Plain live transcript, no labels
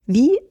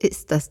Wie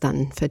ist das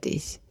dann für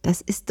dich? Das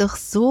ist doch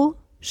so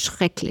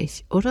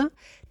schrecklich, oder?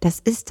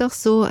 Das ist doch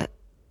so,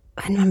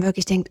 wenn man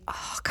wirklich denkt,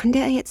 kann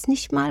der jetzt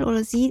nicht mal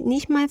oder sie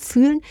nicht mal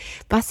fühlen,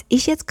 was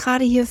ich jetzt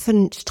gerade hier für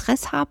einen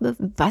Stress habe,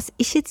 was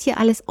ich jetzt hier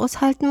alles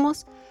aushalten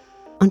muss?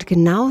 Und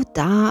genau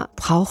da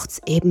braucht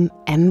es eben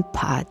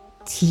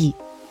Empathie.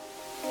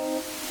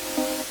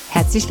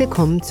 Herzlich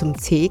willkommen zum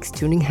CX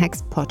Tuning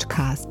Hacks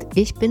Podcast.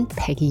 Ich bin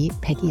Peggy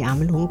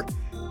Amelung,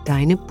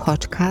 deine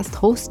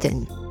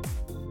Podcast-Hostin.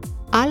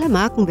 Alle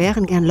Marken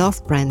wären gern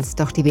Love-Brands,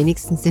 doch die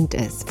wenigsten sind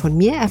es. Von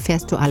mir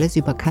erfährst du alles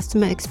über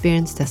Customer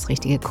Experience, das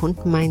richtige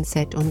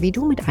Kundenmindset und wie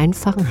du mit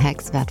einfachen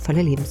Hacks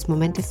wertvolle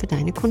Lebensmomente für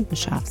deine Kunden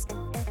schaffst.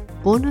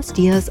 Buenos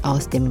Dias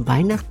aus dem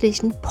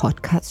weihnachtlichen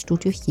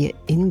Podcast-Studio hier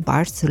in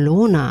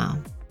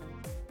Barcelona.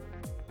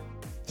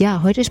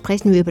 Ja, heute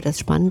sprechen wir über das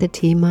spannende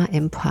Thema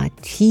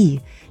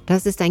Empathie.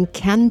 Das ist ein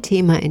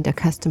Kernthema in der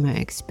Customer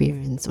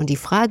Experience. Und die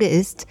Frage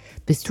ist,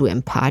 bist du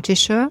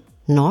empathischer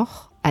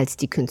noch als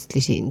die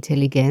künstliche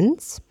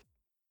Intelligenz?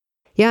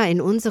 Ja, in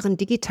unseren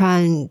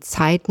digitalen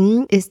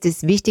Zeiten ist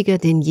es wichtiger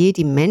denn je,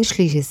 die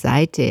menschliche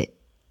Seite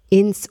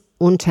ins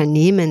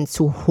Unternehmen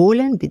zu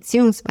holen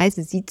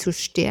bzw. sie zu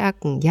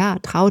stärken. Ja,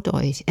 traut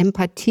euch.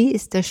 Empathie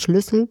ist der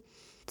Schlüssel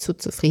zu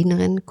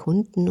zufriedeneren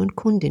Kunden und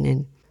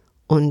Kundinnen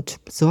und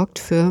sorgt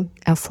für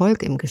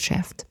Erfolg im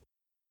Geschäft.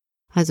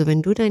 Also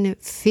wenn du deine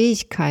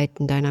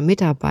Fähigkeiten deiner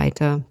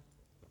Mitarbeiter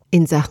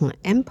in Sachen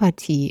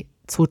Empathie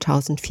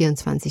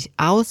 2024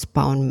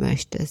 ausbauen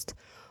möchtest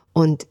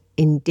und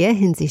in der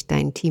Hinsicht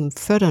dein Team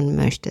fördern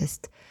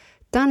möchtest,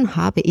 dann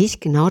habe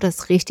ich genau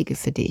das Richtige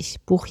für dich.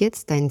 Buch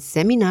jetzt dein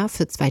Seminar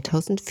für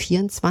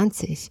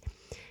 2024.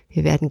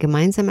 Wir werden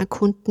gemeinsam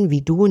erkunden,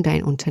 wie du und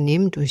dein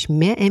Unternehmen durch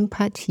mehr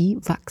Empathie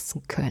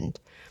wachsen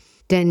könnt.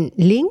 Den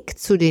Link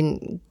zu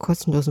den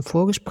kostenlosen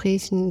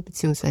Vorgesprächen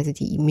bzw.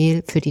 die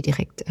E-Mail für die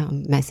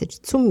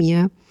Direct-Message zu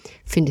mir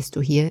findest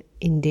du hier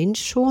in den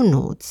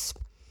Shownotes.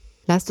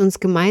 Lasst uns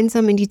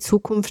gemeinsam in die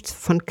Zukunft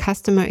von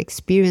Customer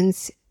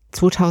Experience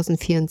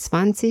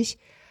 2024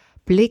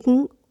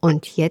 blicken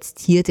und jetzt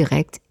hier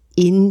direkt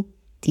in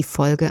die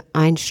Folge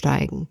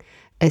einsteigen.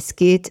 Es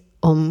geht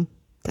um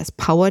das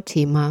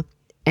Power-Thema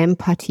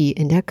Empathie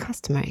in der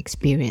Customer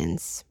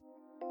Experience.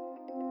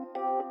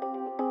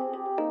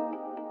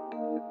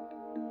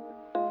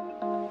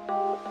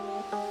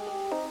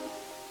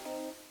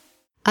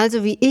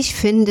 Also wie ich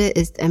finde,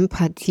 ist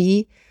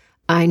Empathie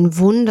ein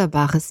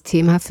wunderbares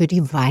Thema für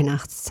die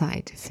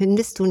Weihnachtszeit.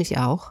 Findest du nicht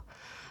auch?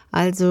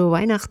 Also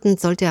Weihnachten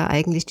sollte ja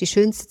eigentlich die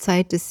schönste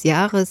Zeit des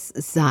Jahres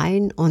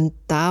sein und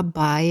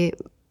dabei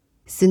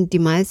sind die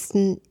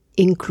meisten,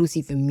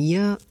 inklusive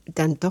mir,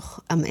 dann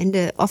doch am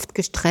Ende oft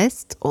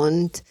gestresst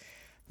und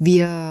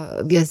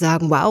wir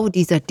sagen, wow,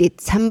 dieser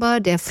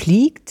Dezember, der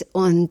fliegt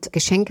und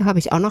Geschenke habe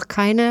ich auch noch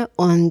keine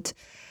und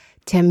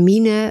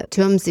Termine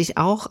türmen sich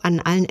auch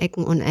an allen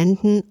Ecken und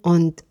Enden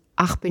und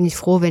bin ich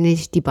froh, wenn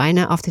ich die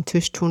Beine auf den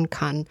Tisch tun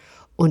kann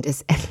und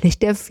es endlich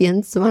der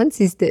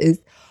 24.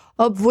 ist.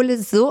 Obwohl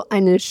es so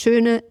eine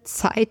schöne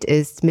Zeit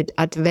ist mit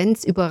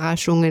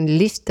Adventsüberraschungen,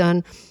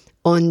 Lichtern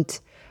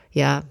und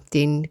ja,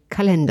 den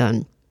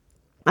Kalendern.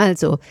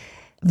 Also,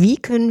 wie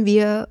können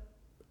wir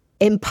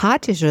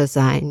empathischer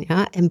sein?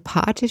 Ja,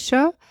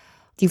 empathischer.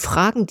 Die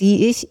Fragen,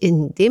 die ich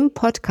in dem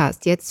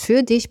Podcast jetzt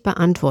für dich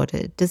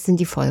beantworte, das sind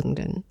die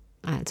folgenden.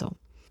 Also,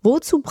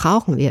 wozu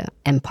brauchen wir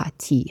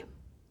Empathie?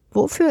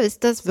 Wofür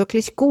ist das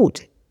wirklich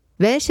gut?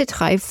 Welche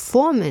 3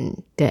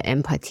 Formen der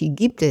Empathie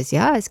gibt es?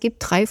 Ja, es gibt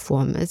 3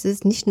 Formen. Es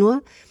ist nicht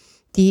nur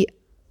die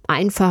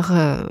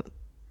einfache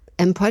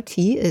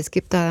Empathie, es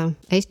gibt da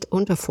echt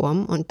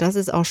Unterformen und das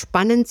ist auch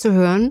spannend zu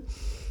hören.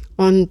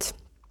 Und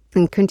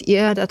dann könnt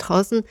ihr da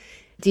draußen,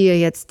 die ihr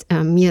jetzt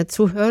mir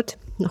zuhört,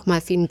 nochmal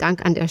vielen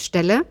Dank an der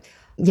Stelle.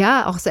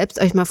 Ja, auch selbst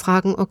euch mal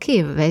fragen,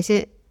 okay,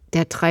 welche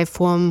der 3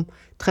 Formen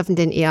treffen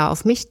denn eher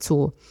auf mich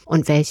zu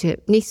und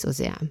welche nicht so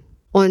sehr?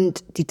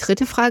 Und die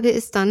dritte Frage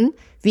ist dann,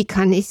 wie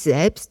kann ich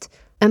selbst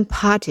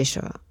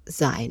empathischer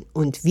sein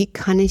und wie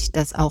kann ich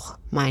das auch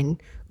meinen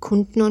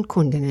Kunden und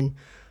Kundinnen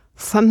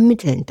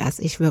vermitteln, dass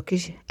ich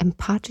wirklich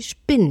empathisch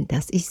bin,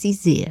 dass ich sie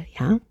sehe,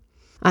 ja?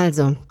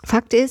 Also,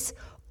 Fakt ist,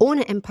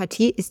 ohne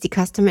Empathie ist die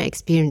Customer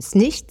Experience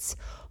nichts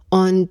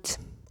und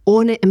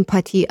ohne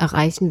Empathie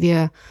erreichen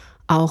wir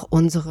auch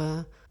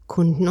unsere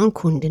Kunden und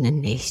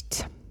Kundinnen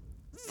nicht.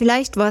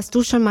 Vielleicht warst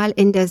du schon mal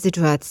in der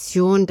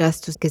Situation,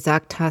 dass du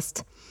gesagt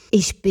hast,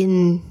 ich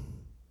bin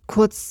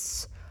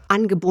kurz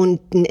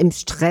angebunden im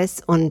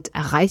Stress und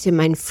erreiche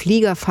meinen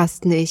Flieger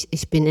fast nicht.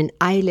 Ich bin in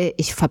Eile,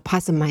 ich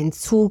verpasse meinen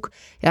Zug.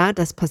 Ja,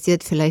 das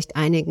passiert vielleicht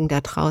einigen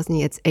da draußen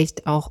jetzt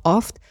echt auch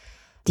oft,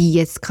 die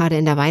jetzt gerade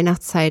in der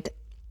Weihnachtszeit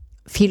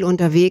viel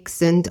unterwegs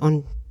sind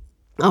und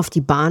auf die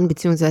Bahn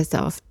bzw.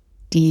 auf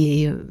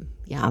die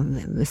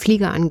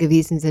Flieger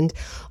angewiesen sind.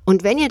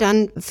 Und wenn ihr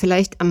dann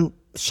vielleicht am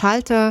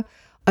Schalter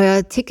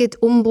euer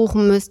Ticket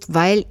umbuchen müsst,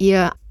 weil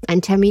ihr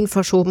einen Termin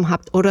verschoben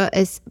habt oder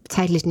es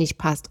zeitlich nicht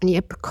passt. Und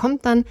ihr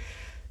bekommt dann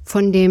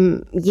von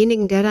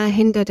demjenigen, der da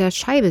hinter der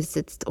Scheibe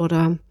sitzt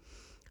oder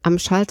am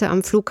Schalter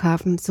am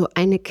Flughafen, so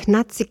eine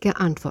knatzige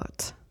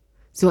Antwort.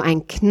 so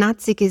ein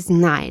knatziges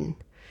Nein.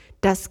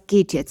 Das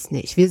geht jetzt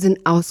nicht. Wir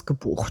sind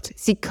ausgebucht.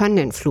 Sie können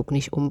den Flug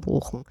nicht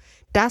umbuchen.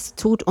 Das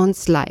tut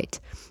uns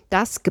leid.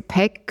 Das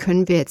Gepäck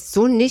können wir jetzt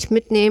so nicht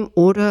mitnehmen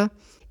oder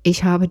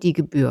ich habe die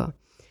Gebühr.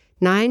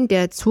 Nein,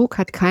 der Zug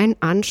hat keinen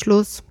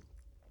Anschluss.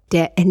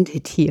 Der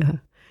endet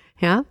hier.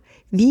 Ja?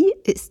 Wie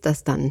ist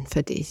das dann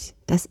für dich?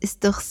 Das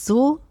ist doch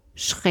so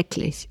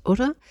schrecklich,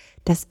 oder?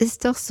 Das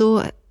ist doch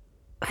so,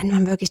 wenn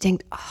man wirklich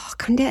denkt, oh,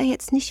 kann der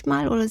jetzt nicht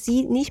mal oder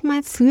sie nicht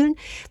mal fühlen,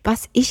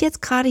 was ich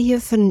jetzt gerade hier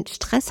für einen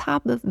Stress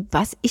habe,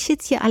 was ich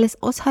jetzt hier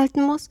alles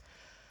aushalten muss?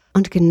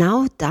 Und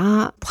genau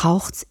da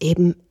braucht's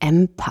eben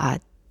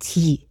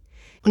Empathie.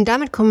 Und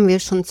damit kommen wir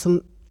schon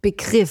zum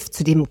Begriff,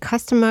 zu dem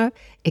Customer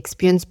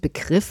Experience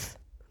Begriff,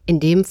 in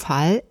dem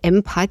Fall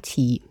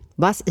Empathie.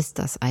 Was ist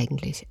das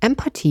eigentlich?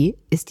 Empathie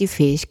ist die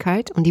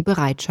Fähigkeit und die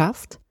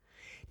Bereitschaft,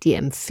 die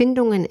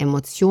Empfindungen,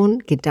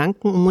 Emotionen,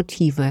 Gedanken und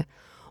Motive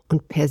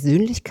und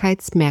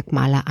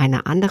Persönlichkeitsmerkmale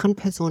einer anderen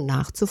Person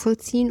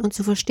nachzuvollziehen und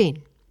zu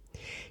verstehen.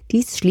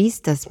 Dies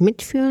schließt das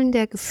Mitfühlen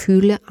der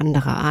Gefühle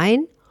anderer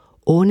ein,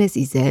 ohne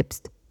sie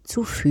selbst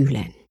zu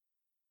fühlen.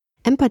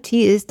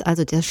 Empathie ist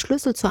also der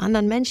Schlüssel zu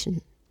anderen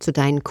Menschen, zu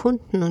deinen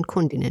Kunden und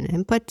Kundinnen.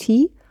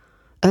 Empathie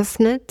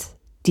öffnet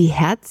die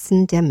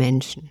Herzen der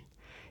Menschen.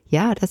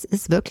 Ja, das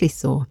ist wirklich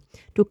so.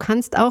 Du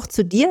kannst auch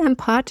zu dir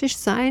empathisch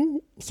sein.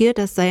 Hier,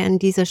 das sei an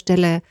dieser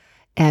Stelle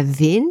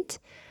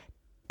erwähnt.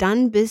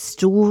 Dann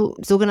bist du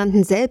im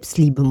sogenannten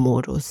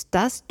Selbstliebe-Modus.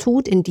 Das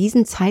tut in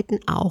diesen Zeiten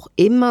auch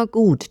immer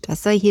gut.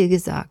 Das sei hier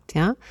gesagt,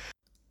 ja.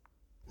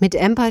 Mit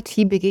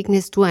Empathie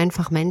begegnest du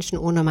einfach Menschen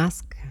ohne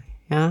Maske,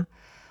 ja.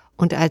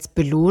 Und als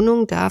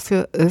Belohnung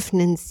dafür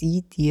öffnen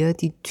sie dir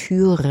die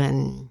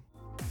Türen.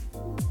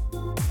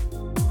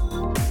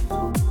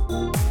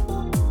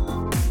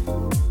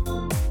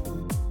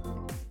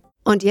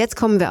 Und jetzt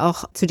kommen wir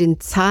auch zu den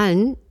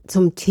Zahlen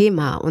zum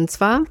Thema. Und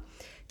zwar,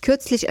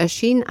 kürzlich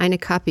erschien eine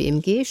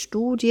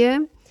KPMG-Studie.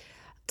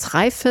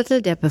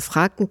 3/4 der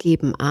Befragten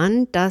geben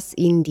an, dass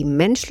ihnen die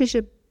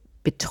menschliche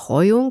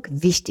Betreuung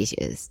wichtig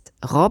ist.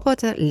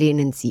 Roboter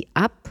lehnen sie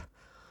ab.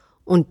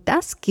 Und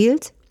das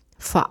gilt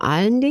vor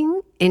allen Dingen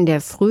in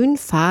der frühen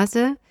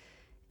Phase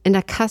in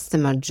der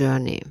Customer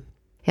Journey.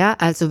 Ja,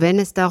 also wenn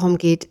es darum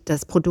geht,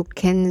 das Produkt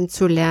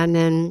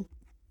kennenzulernen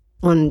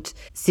und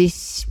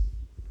sich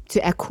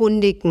zu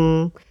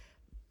erkundigen,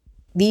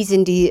 wie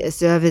sind die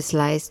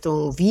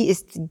Serviceleistungen, wie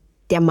ist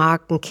der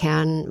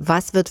Markenkern,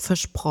 was wird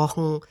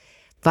versprochen,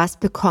 was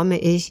bekomme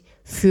ich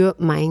für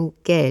mein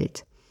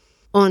Geld.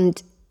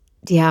 Und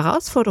die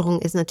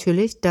Herausforderung ist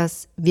natürlich,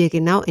 dass wir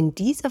genau in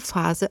dieser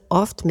Phase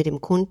oft mit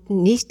dem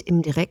Kunden nicht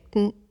im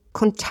direkten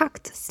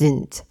Kontakt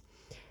sind.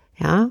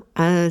 Ja,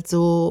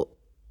 also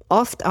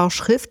oft auch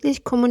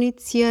schriftlich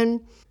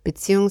kommunizieren,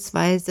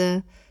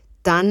 beziehungsweise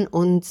dann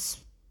uns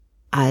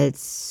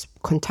als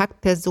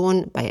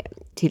Kontaktperson bei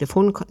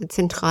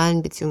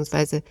Telefonzentralen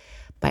beziehungsweise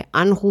bei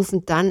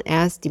Anrufen dann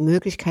erst die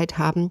Möglichkeit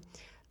haben,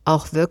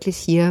 auch wirklich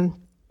hier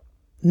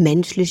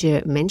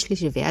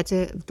menschliche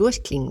Werte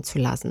durchklingen zu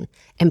lassen,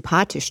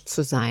 empathisch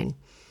zu sein,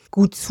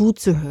 gut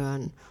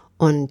zuzuhören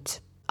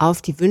und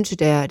auf die Wünsche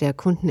der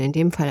Kunden in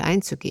dem Fall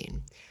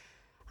einzugehen.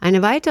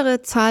 Eine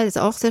weitere Zahl ist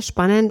auch sehr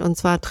spannend, und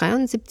zwar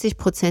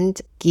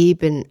 73%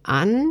 geben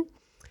an,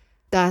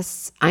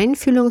 dass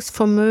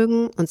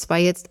Einfühlungsvermögen, und zwar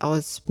jetzt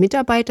aus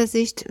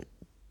Mitarbeitersicht,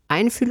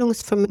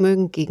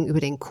 Einfühlungsvermögen gegenüber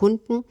den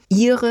Kunden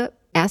ihre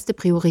erste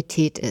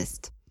Priorität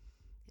ist.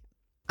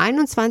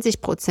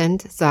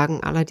 21%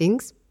 sagen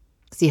allerdings,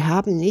 sie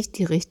haben nicht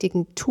die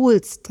richtigen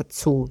Tools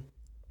dazu.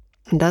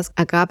 Und das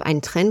ergab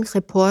ein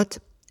Trendreport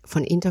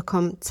von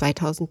Intercom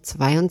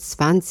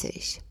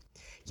 2022.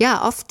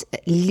 Ja, oft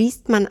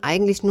liest man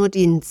eigentlich nur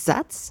den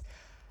Satz,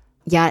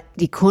 ja,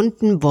 die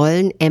Kunden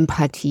wollen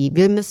Empathie.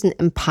 Wir müssen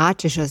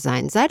empathischer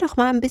sein. Sei doch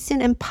mal ein bisschen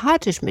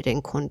empathisch mit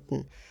den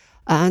Kunden.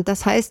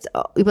 Das heißt,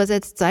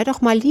 übersetzt, sei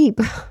doch mal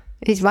lieb.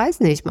 Ich weiß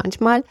nicht,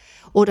 manchmal.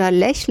 Oder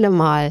lächle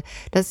mal.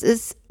 Das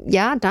ist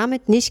ja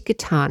damit nicht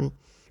getan.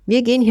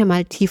 Wir gehen hier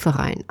mal tiefer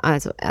rein.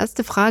 Also,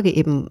 erste Frage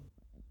eben,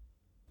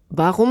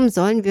 warum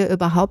sollen wir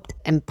überhaupt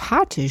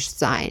empathisch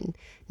sein?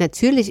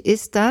 Natürlich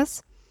ist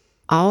das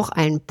auch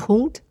ein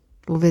Punkt,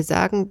 wo wir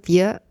sagen,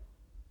 wir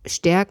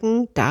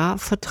stärken da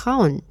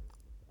Vertrauen.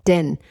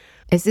 Denn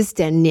es ist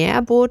der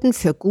Nährboden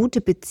für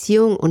gute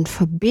Beziehungen und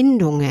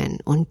Verbindungen.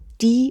 Und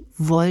die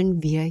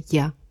wollen wir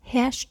ja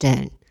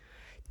herstellen.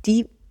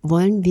 Die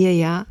wollen wir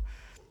ja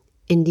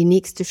in die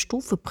nächste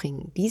Stufe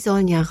bringen. Die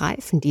sollen ja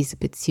reifen, diese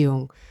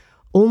Beziehung,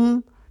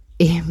 um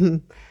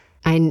eben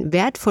ein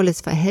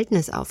wertvolles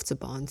Verhältnis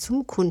aufzubauen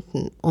zum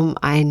Kunden, um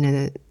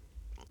eine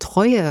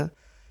Treue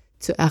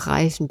zu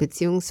erreichen,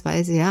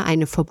 beziehungsweise ja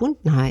eine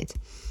Verbundenheit.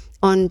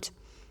 Und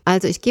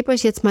also ich gebe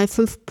euch jetzt mal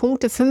 5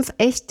 Punkte, 5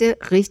 echte,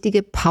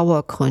 richtige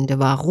Powergründe,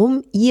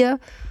 warum ihr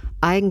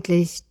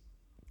eigentlich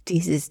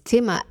dieses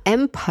Thema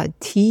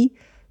Empathie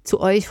zu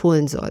euch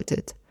holen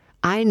solltet,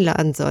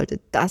 einladen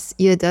solltet, dass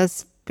ihr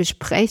das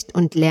besprecht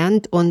und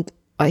lernt und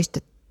euch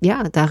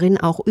ja darin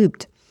auch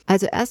übt.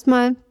 Also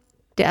erstmal,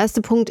 der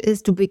erste Punkt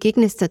ist, du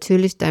begegnest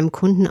natürlich deinem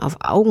Kunden auf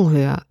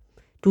Augenhöhe.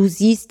 Du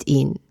siehst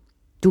ihn.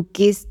 Du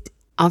gehst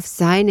auf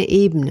seine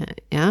Ebene,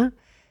 ja.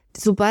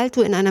 Sobald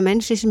du in einer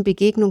menschlichen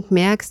Begegnung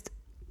merkst,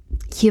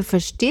 hier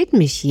versteht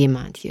mich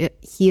jemand,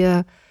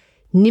 hier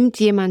nimmt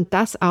jemand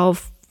das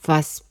auf,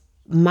 was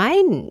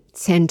mein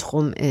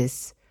Zentrum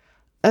ist,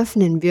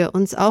 öffnen wir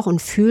uns auch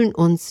und fühlen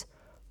uns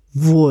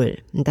wohl.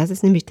 Und das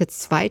ist nämlich der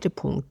zweite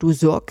Punkt. Du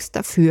sorgst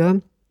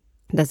dafür,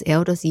 dass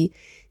er oder sie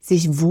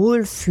sich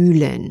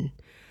wohlfühlen.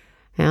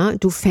 Ja,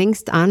 du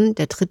fängst an,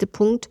 der dritte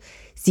Punkt,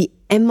 sie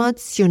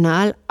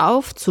emotional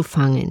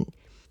aufzufangen,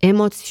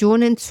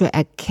 Emotionen zu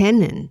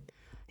erkennen,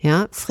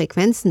 ja,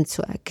 Frequenzen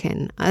zu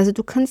erkennen. Also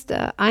du kannst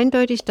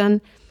eindeutig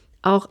dann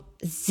auch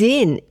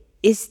sehen,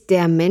 ist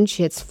der Mensch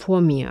jetzt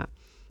vor mir?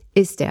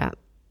 Ist er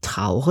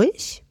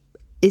traurig?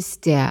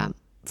 Ist der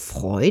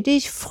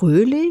freudig,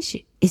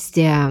 fröhlich? Ist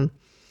der,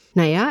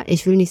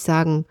 ich will nicht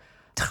sagen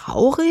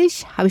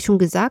traurig, habe ich schon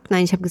gesagt?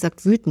 Nein, ich habe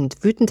gesagt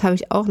wütend. Wütend habe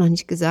ich auch noch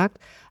nicht gesagt,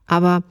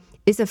 aber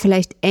ist er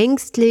vielleicht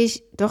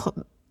ängstlich? Doch,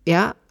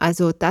 ja,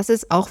 also das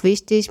ist auch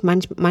wichtig.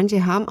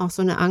 Manche haben auch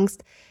so eine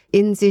Angst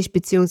in sich,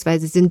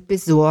 beziehungsweise sind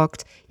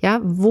besorgt. Ja,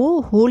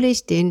 wo hole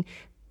ich den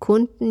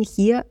Kunden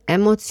hier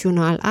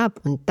emotional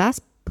ab? Und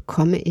das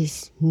bekomme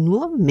ich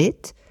nur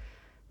mit,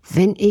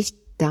 wenn ich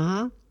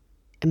da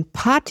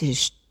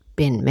empathisch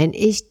bin, wenn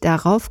ich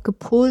darauf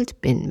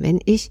gepolt bin, wenn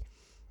ich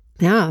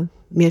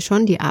mir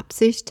schon die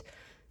Absicht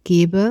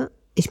gebe,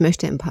 ich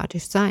möchte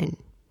empathisch sein.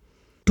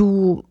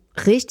 Du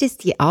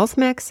richtest die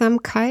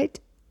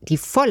Aufmerksamkeit, die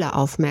volle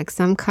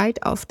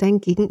Aufmerksamkeit auf dein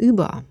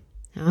Gegenüber.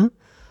 Ja?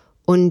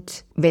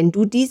 Und wenn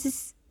du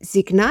dieses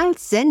Signal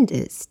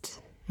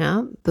sendest,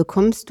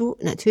 bekommst du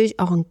natürlich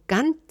auch eine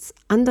ganz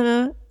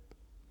andere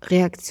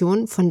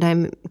Reaktion von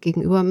deinem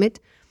Gegenüber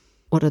mit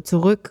oder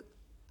zurück,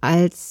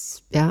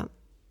 als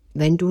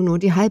wenn du nur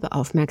die halbe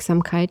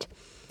Aufmerksamkeit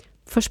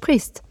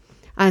versprichst.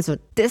 Also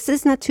das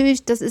ist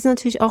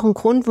natürlich auch ein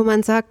Grund, wo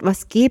man sagt,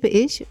 was gebe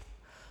ich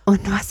und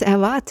was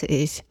erwarte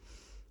ich.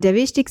 Der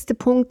wichtigste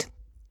Punkt,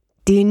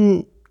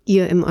 den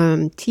ihr in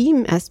eurem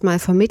Team erstmal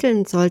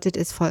vermitteln solltet,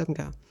 ist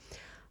folgender.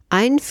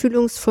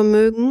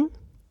 Einfühlungsvermögen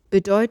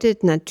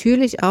bedeutet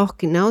natürlich auch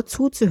genau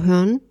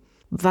zuzuhören,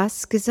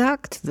 was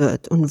gesagt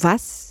wird und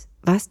was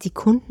die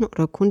Kunden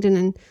oder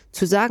Kundinnen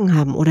zu sagen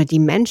haben oder die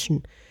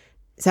Menschen.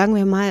 Sagen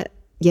wir mal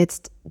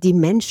jetzt die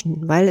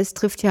Menschen, weil es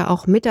trifft ja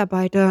auch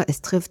Mitarbeiter,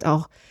 es trifft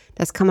auch,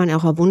 das kann man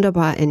auch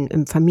wunderbar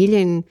im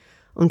Familien-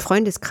 und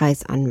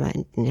Freundeskreis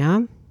anwenden,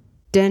 ja.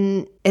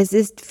 Denn es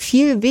ist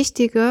viel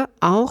wichtiger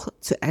auch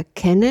zu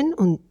erkennen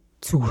und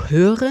zu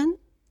hören,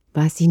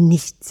 was sie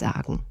nicht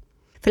sagen.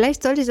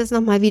 Vielleicht sollte ich das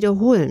nochmal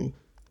wiederholen.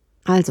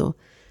 Also,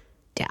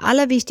 der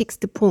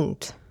allerwichtigste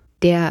Punkt,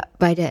 der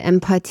bei der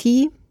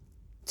Empathie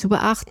zu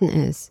beachten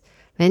ist,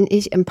 wenn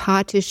ich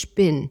empathisch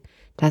bin,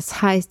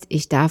 das heißt,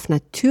 ich darf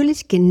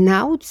natürlich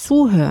genau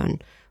zuhören,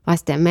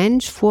 was der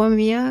Mensch vor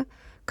mir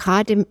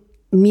gerade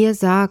mir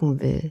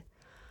sagen will.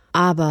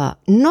 Aber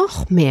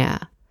noch mehr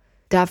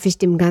darf ich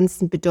dem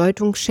Ganzen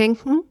Bedeutung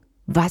schenken,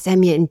 was er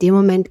mir in dem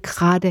Moment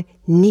gerade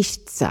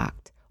nicht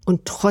sagt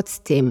und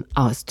trotzdem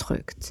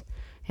ausdrückt.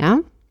 Ja?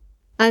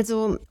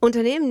 Also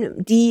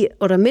Unternehmen,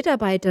 oder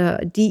Mitarbeiter,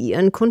 die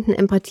ihren Kunden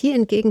Empathie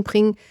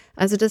entgegenbringen,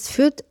 also das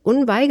führt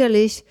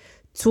unweigerlich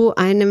zu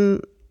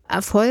einem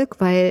Erfolg,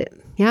 weil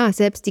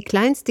selbst die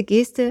kleinste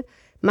Geste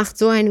macht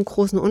so einen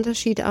großen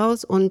Unterschied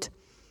aus und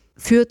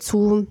führt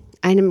zu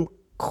einem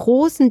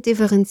großen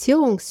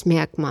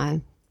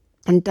Differenzierungsmerkmal.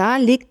 Und da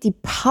liegt die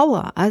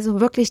Power, also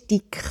wirklich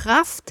die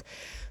Kraft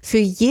für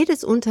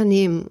jedes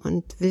Unternehmen.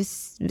 Und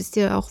wisst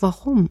ihr auch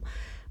warum?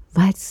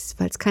 Weil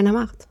es keiner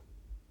macht.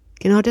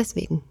 Genau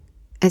deswegen.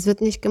 Es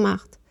wird nicht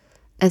gemacht.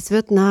 Es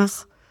wird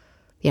nach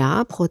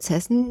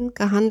Prozessen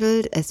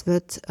gehandelt.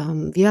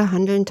 Wir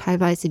handeln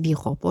teilweise wie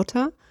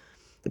Roboter.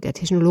 Der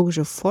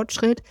technologische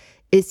Fortschritt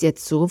ist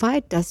jetzt so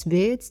weit, dass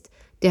wir jetzt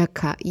der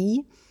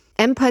KI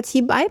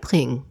Empathie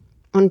beibringen.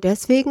 Und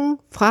deswegen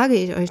frage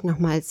ich euch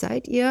nochmal,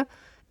 seid ihr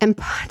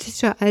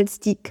empathischer als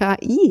die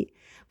KI?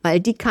 Weil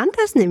die kann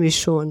das nämlich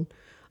schon.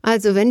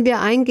 Also wenn wir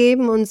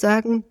eingeben und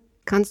sagen,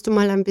 kannst du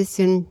mal ein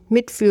bisschen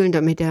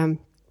mitfühlender mit der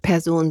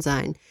Person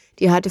sein,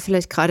 die hatte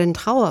vielleicht gerade einen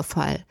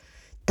Trauerfall,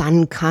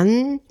 dann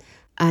kann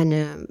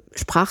eine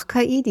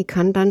Sprach-KI, die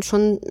kann dann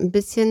schon ein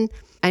bisschen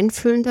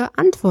einfühlender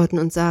antworten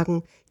und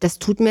sagen, das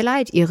tut mir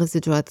leid, Ihre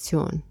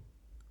Situation.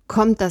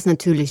 Kommt das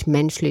natürlich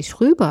menschlich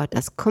rüber,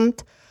 das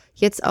kommt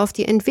jetzt auf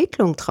die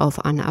Entwicklung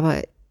drauf an,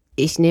 aber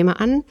ich nehme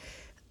an,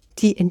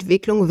 die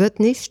Entwicklung wird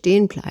nicht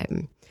stehen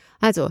bleiben.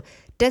 Also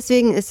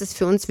deswegen ist es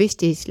für uns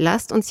wichtig,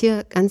 lasst uns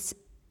hier ganz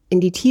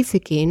in die Tiefe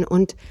gehen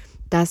und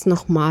das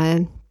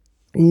nochmal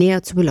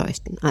näher zu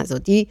beleuchten. Also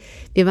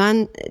wir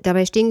waren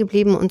dabei stehen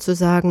geblieben und zu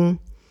sagen,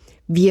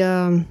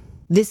 wir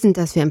wissen,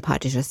 dass wir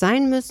empathischer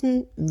sein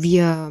müssen.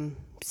 Wir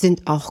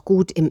sind auch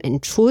gut im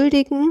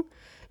Entschuldigen.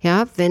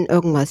 Ja, wenn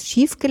irgendwas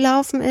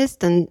schiefgelaufen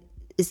ist, dann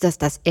ist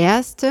das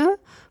Erste,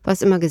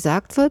 was immer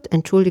gesagt wird.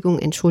 Entschuldigung,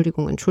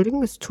 Entschuldigung,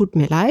 Entschuldigung. Es tut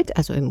mir leid,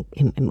 also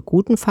im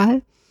guten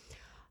Fall.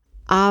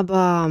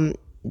 Aber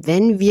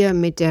wenn wir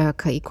mit der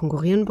KI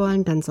konkurrieren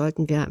wollen, dann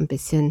sollten wir ein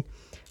bisschen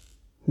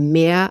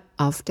mehr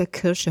auf der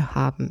Kirsche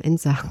haben in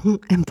Sachen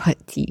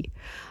Empathie.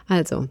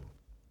 Also,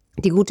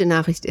 die gute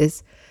Nachricht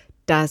ist,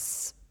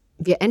 dass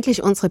wir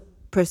endlich unsere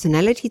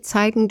Personality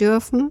zeigen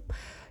dürfen.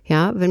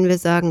 Ja, wenn wir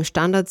sagen,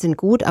 Standards sind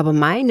gut, aber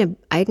meine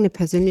eigene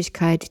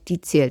Persönlichkeit, die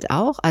zählt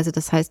auch. Also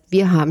das heißt,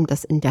 wir haben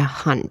das in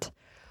der Hand.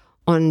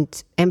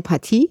 Und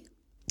Empathie,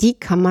 die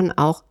kann man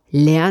auch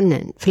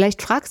lernen.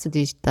 Vielleicht fragst du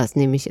dich das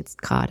nämlich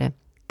jetzt gerade.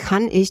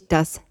 Kann ich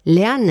das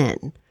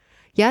lernen?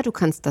 Ja, du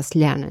kannst das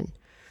lernen.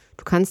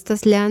 Du kannst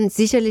das lernen.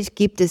 Sicherlich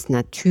gibt es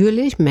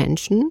natürlich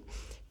Menschen,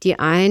 die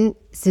einen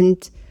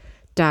sind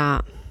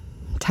da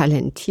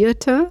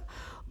talentierter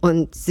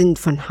und sind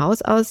von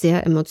Haus aus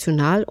sehr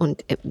emotional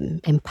und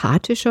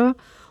empathischer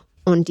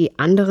und die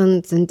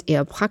anderen sind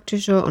eher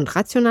praktischer und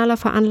rationaler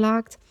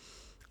veranlagt.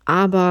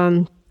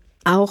 Aber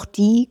auch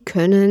die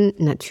können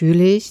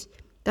natürlich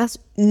das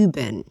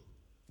üben.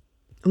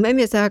 Und wenn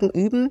wir sagen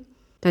üben,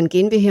 dann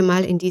gehen wir hier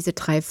mal in diese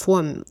 3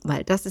 Formen,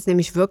 weil das ist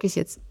nämlich wirklich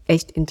jetzt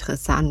echt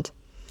interessant.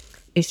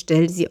 Ich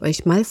stelle sie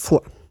euch mal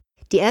vor.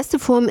 Die erste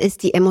Form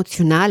ist die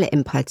emotionale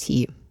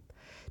Empathie.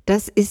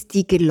 Das ist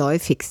die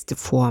geläufigste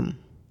Form.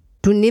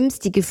 Du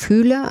nimmst die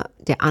Gefühle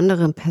der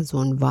anderen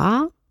Person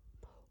wahr,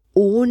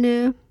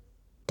 ohne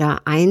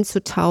da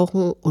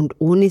einzutauchen und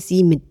ohne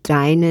sie mit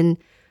deinen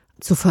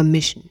zu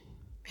vermischen.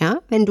 Ja?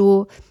 Wenn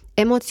du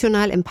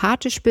emotional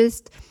empathisch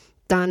bist,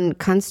 dann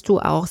kannst du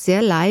auch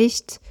sehr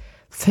leicht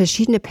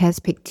verschiedene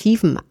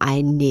Perspektiven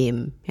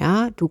einnehmen.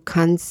 Ja? Du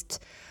kannst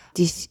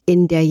dich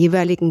in der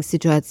jeweiligen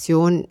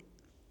Situation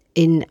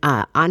in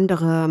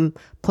andere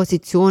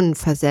Positionen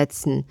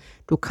versetzen.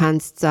 Du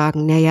kannst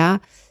sagen, naja,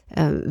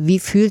 wie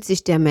fühlt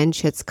sich der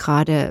Mensch jetzt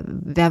gerade?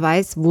 Wer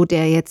weiß, wo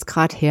der jetzt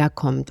gerade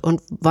herkommt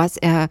und was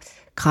er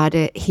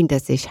gerade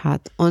hinter sich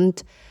hat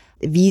und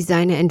wie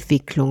seine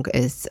Entwicklung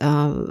ist.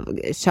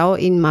 Schau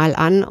ihn mal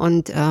an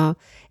und er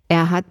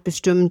hat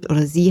bestimmt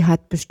oder sie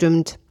hat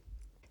bestimmt,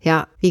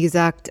 ja, wie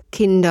gesagt,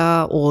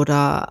 Kinder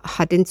oder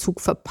hat den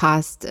Zug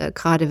verpasst,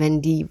 gerade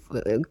wenn die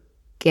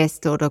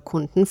Gäste oder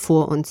Kunden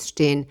vor uns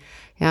stehen.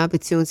 Ja,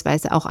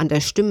 beziehungsweise auch an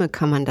der Stimme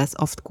kann man das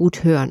oft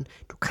gut hören.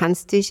 Du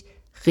kannst dich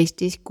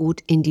richtig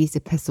gut in diese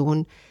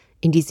Person,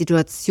 in die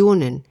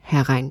Situationen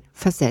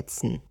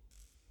hereinversetzen.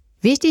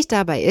 Wichtig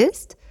dabei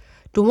ist,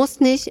 du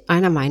musst nicht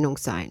einer Meinung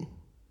sein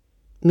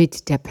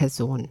mit der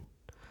Person.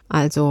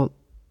 Also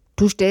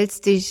du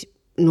stellst dich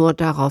nur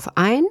darauf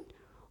ein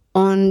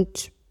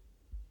und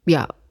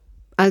ja,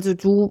 also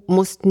du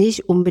musst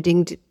nicht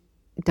unbedingt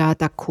da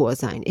d'accord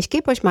sein. Ich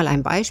gebe euch mal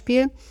ein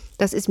Beispiel,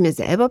 das ist mir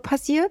selber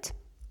passiert.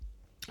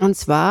 Und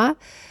zwar,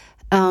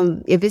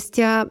 ihr wisst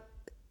ja,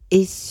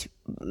 ich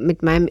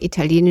mit meinem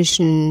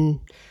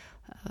italienischen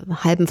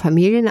halben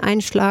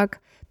Familieneinschlag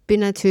bin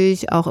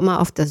natürlich auch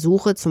immer auf der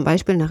Suche zum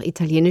Beispiel nach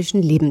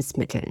italienischen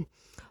Lebensmitteln.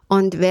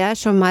 Und wer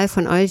schon mal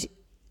von euch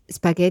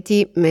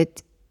Spaghetti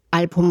mit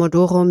al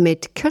Pomodoro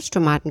mit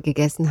Kirschtomaten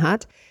gegessen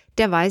hat,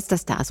 der weiß,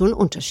 dass da so ein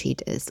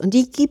Unterschied ist. Und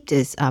die gibt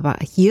es aber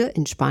hier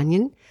in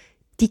Spanien,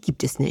 die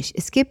gibt es nicht.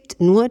 Es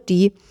gibt nur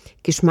die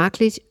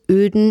geschmacklich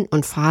öden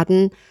und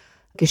faden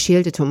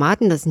geschälte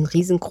Tomaten. Das sind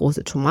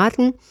riesengroße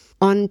Tomaten.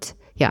 Und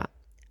ja,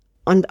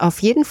 und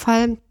auf jeden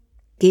Fall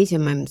gehe ich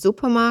in meinem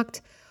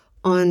Supermarkt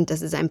und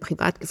das ist ein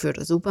privat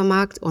geführter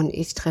Supermarkt und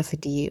ich treffe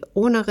die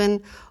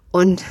Ownerin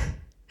und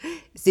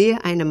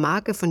sehe eine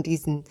Marke von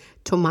diesen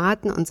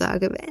Tomaten und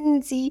sage,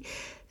 wenn Sie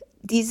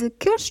diese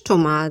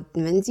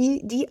Kirschtomaten, wenn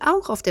Sie die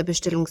auch auf der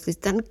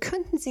Bestellungsliste, dann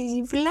könnten Sie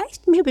sie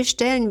vielleicht mir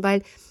bestellen,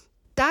 weil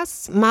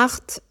das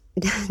macht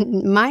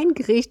mein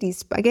Gericht, die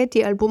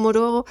Spaghetti al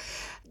Pomodoro,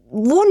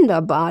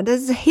 wunderbar.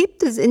 Das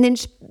hebt es in den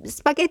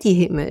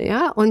Spaghetti-Himmel,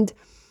 ja, und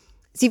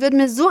sie wird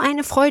mir so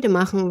eine Freude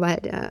machen, weil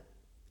der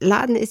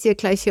Laden ist ja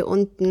gleich hier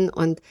unten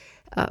und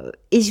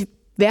ich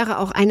wäre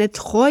auch eine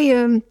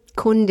treue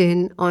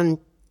Kundin. Und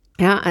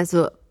ja,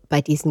 also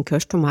bei diesen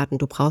Kirschtomaten,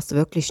 du brauchst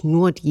wirklich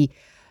nur die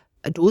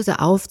Dose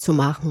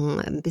aufzumachen,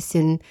 ein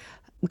bisschen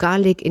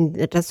Garlic in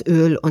das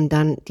Öl und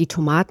dann die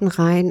Tomaten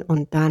rein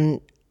und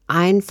dann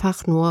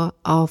einfach nur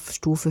auf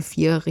Stufe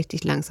 4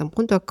 richtig langsam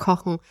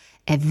runterkochen,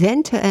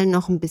 eventuell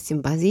noch ein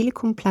bisschen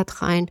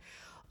Basilikumblatt rein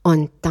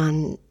und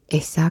dann,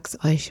 ich sag's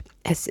euch,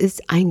 es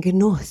ist ein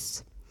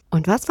Genuss.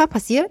 Und was war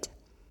passiert?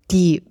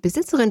 Die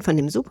Besitzerin von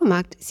dem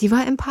Supermarkt, sie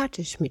war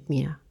empathisch mit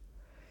mir.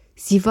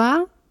 Sie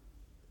war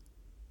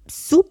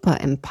super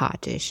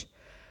empathisch.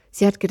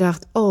 Sie hat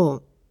gedacht, oh,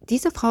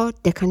 diese Frau,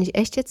 der kann ich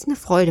echt jetzt eine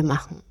Freude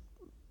machen.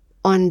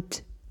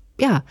 Und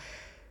ja,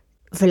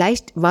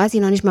 vielleicht war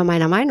sie noch nicht mal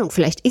meiner Meinung,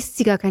 vielleicht isst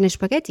sie gar keine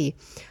Spaghetti.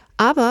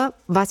 Aber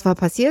was war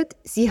passiert?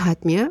 Sie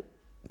hat mir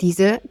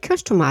diese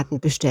Kirschtomaten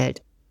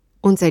bestellt.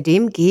 Und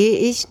seitdem gehe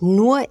ich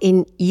nur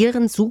in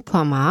ihren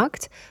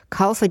Supermarkt,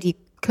 kaufe die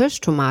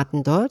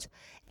Kirschtomaten dort,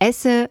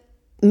 esse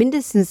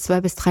mindestens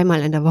 2 bis 3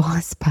 Mal in der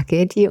Woche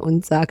Spaghetti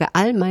und sage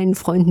all meinen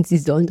Freunden, sie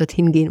sollen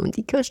dorthin gehen und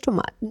die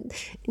Kirschtomaten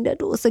in der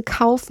Dose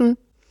kaufen.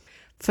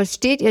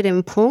 Versteht ihr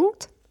den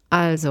Punkt?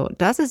 Also,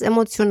 das ist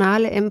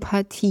emotionale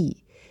Empathie.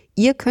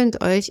 Ihr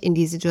könnt euch in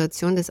die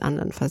Situation des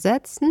anderen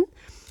versetzen,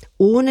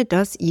 ohne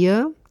dass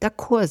ihr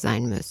d'accord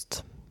sein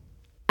müsst.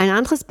 Ein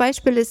anderes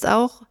Beispiel ist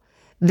auch,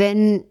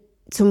 wenn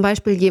zum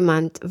Beispiel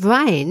jemand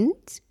weint,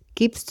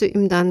 gibst du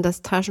ihm dann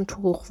das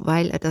Taschentuch,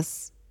 weil er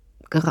das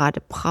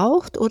gerade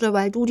braucht oder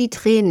weil du die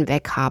Tränen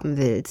weghaben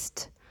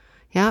willst?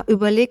 Ja,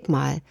 überleg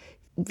mal,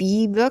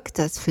 wie wirkt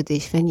das für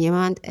dich, wenn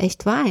jemand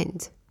echt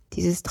weint?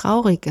 Dieses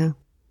Traurige,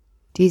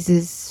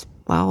 dieses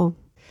Wow.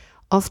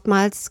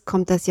 Oftmals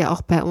kommt das ja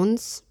auch bei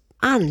uns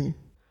an.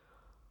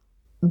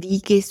 Wie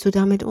gehst du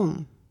damit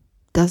um?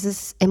 Das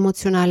ist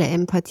emotionale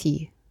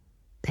Empathie.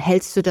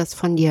 Hältst du das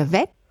von dir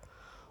weg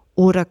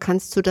oder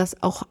kannst du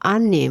das auch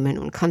annehmen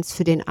und kannst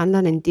für den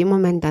anderen in dem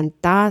Moment dann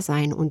da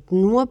sein und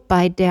nur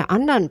bei der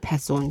anderen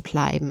Person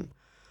bleiben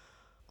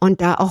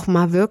und da auch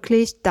mal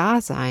wirklich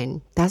da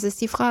sein? Das ist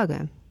die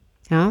Frage.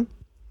 Ja?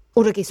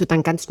 Oder gehst du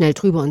dann ganz schnell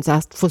drüber und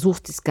sagst, versuch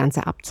das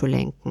Ganze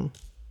abzulenken?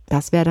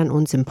 Das wäre dann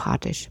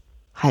unsympathisch.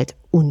 Halt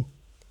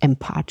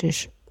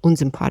unempathisch.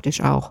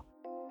 Unsympathisch auch.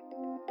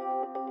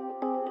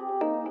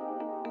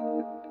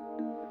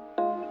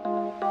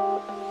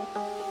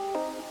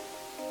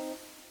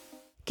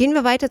 Gehen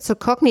wir weiter zur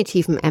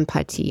kognitiven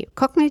Empathie.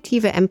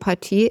 Kognitive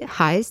Empathie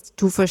heißt,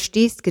 du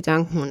verstehst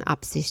Gedanken und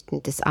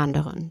Absichten des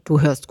anderen.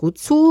 Du hörst gut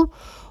zu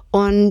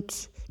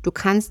und du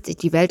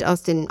kannst die Welt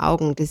aus den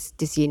Augen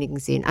desjenigen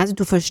sehen. Also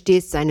du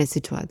verstehst seine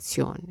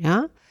Situation,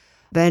 ja?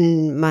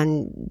 Wenn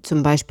man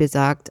zum Beispiel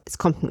sagt, es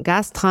kommt ein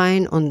Gast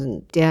rein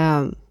und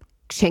der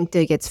schenkt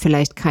dir jetzt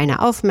vielleicht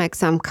keine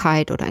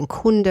Aufmerksamkeit oder ein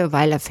Kunde,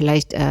 weil er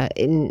vielleicht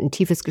in ein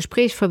tiefes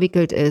Gespräch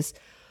verwickelt ist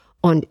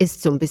und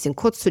ist so ein bisschen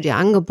kurz zu dir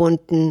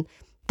angebunden,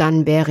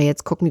 dann wäre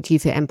jetzt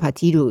kognitive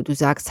Empathie, du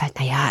sagst halt,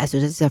 naja, also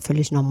das ist ja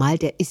völlig normal,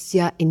 der ist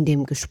ja in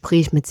dem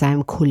Gespräch mit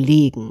seinem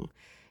Kollegen,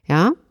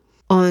 ja?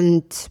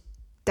 Und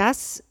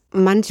das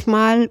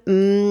manchmal,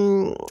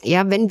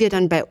 ja, wenn wir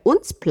dann bei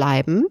uns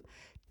bleiben,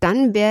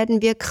 dann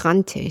werden wir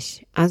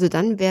grantig. Also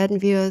dann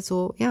werden wir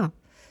so, ja,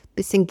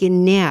 bisschen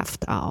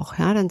genervt auch,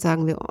 ja? Dann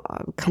sagen wir,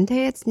 oh, kann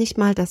der jetzt nicht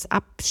mal das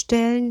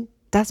abstellen?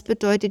 Das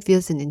bedeutet,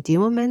 wir sind in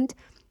dem Moment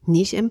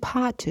nicht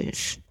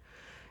empathisch,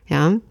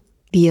 ja?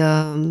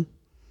 Wir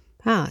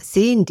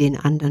sehen den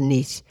anderen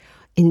nicht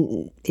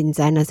in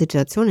seiner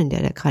Situation, in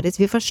der gerade ist.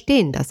 Wir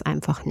verstehen das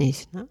einfach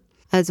nicht. Ne?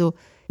 Also,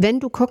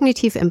 wenn du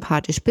kognitiv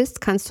empathisch bist,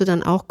 kannst du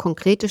dann auch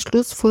konkrete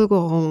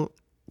Schlussfolgerungen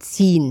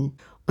ziehen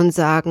und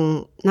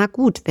sagen, na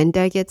gut, wenn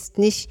der jetzt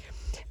nicht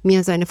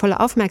mir seine volle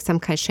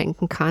Aufmerksamkeit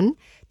schenken kann,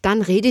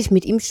 dann rede ich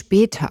mit ihm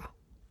später.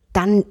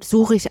 Dann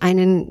suche ich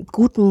einen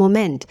guten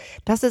Moment.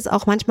 Das ist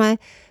auch manchmal,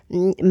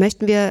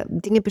 möchten wir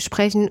Dinge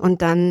besprechen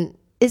und dann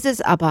ist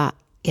es aber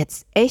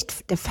jetzt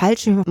echt der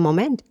falsche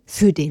Moment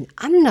für den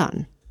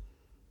anderen.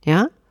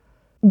 Ja?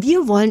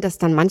 Wir wollen das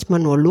dann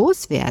manchmal nur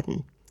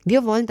loswerden.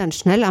 Wir wollen dann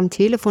schnell am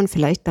Telefon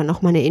vielleicht dann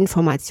nochmal eine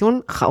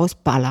Information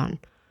rausballern.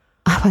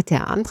 Aber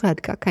der andere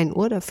hat gar kein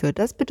Ohr dafür.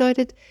 Das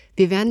bedeutet,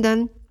 wir werden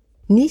dann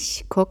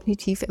nicht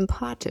kognitiv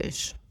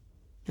empathisch.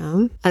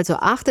 Ja? Also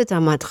achte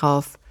da mal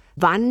drauf,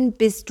 wann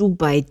bist du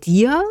bei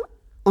dir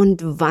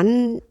und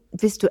wann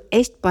bist du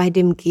echt bei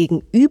dem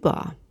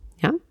Gegenüber.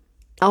 Ja?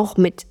 Auch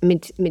mit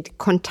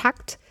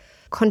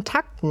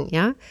Kontakten,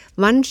 ja.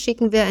 Wann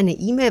schicken wir eine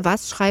E-Mail,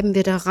 was schreiben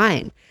wir da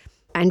rein?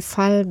 Ein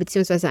Fall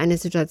bzw. eine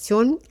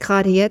Situation,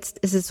 gerade jetzt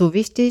ist es so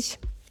wichtig,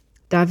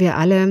 da wir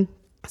alle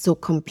so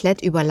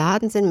komplett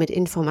überladen sind mit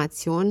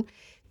Informationen,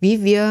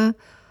 wie wir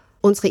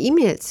unsere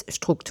E-Mails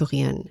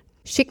strukturieren.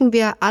 Schicken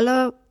wir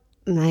alle,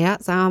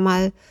 sagen wir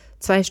mal,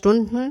 2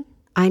 Stunden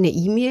eine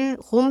E-Mail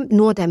rum,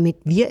 nur damit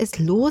wir es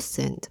los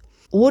sind?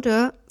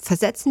 Oder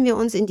versetzen wir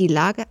uns in die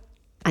Lage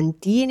an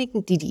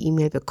diejenigen, die die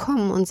E-Mail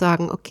bekommen und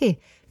sagen, okay,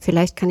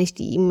 vielleicht kann ich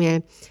die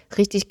E-Mail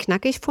richtig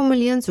knackig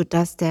formulieren,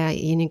 sodass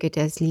derjenige,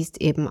 der es liest,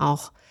 eben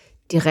auch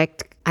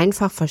direkt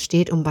einfach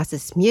versteht, um was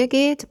es mir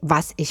geht,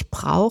 was ich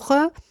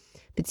brauche,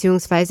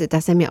 beziehungsweise,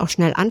 dass er mir auch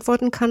schnell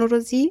antworten kann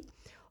oder sie.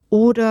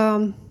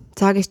 Oder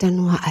sage ich dann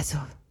nur, also,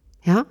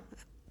 ja,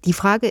 die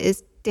Frage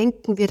ist,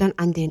 denken wir dann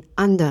an den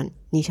anderen,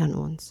 nicht an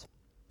uns?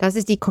 Das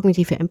ist die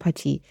kognitive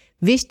Empathie.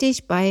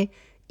 Wichtig bei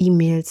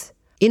E-Mails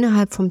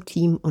innerhalb vom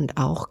Team und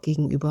auch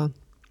gegenüber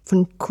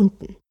von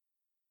Kunden.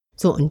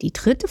 So, und die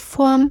dritte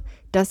Form,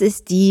 das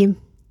ist die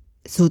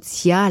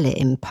soziale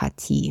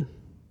Empathie.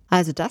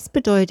 Also das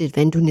bedeutet,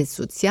 wenn du eine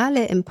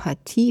soziale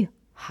Empathie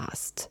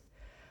hast,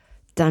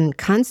 dann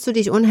kannst du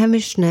dich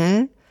unheimlich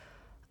schnell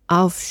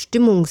auf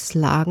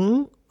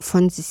Stimmungslagen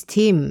von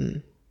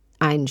Systemen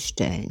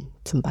einstellen.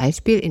 Zum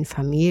Beispiel in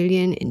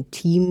Familien, in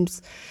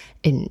Teams,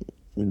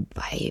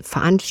 bei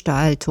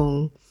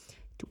Veranstaltungen.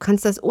 Du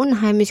kannst das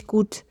unheimlich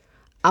gut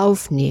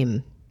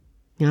aufnehmen.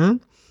 Ja?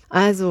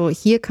 Also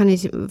hier kann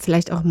ich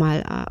vielleicht auch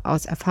mal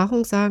aus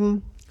Erfahrung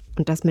sagen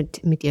und das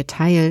mit dir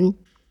teilen.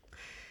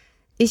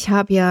 Ich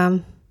habe ja,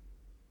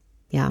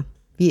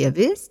 wie ihr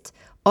wisst,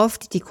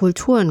 oft die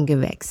Kulturen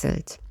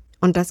gewechselt.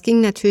 Und das ging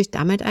natürlich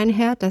damit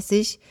einher, dass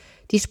ich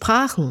die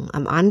Sprachen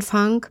am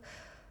Anfang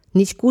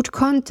nicht gut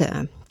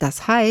konnte.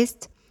 Das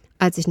heißt,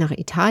 als ich nach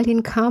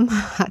Italien kam,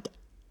 hat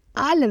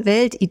alle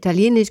Welt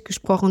Italienisch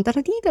gesprochen,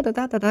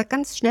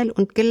 ganz schnell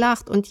und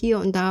gelacht und hier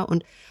und da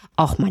und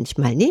auch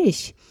manchmal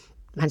nicht.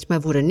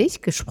 Manchmal wurde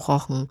nicht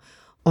gesprochen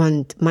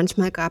Und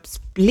manchmal gab es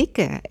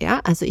Blicke,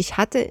 ja. Also ich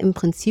hatte im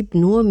Prinzip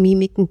nur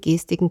Mimiken,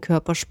 Gestiken,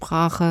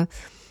 Körpersprache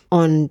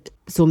und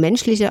so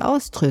menschliche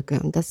Ausdrücke.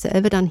 Und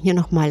dasselbe dann hier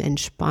nochmal in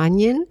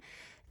Spanien,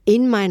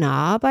 in meiner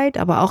Arbeit,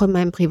 aber auch in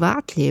meinem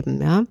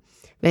Privatleben, ja.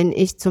 Wenn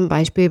ich zum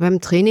Beispiel beim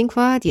Training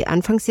war, die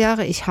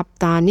Anfangsjahre, ich habe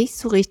da nicht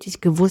so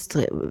richtig gewusst,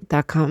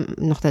 da kam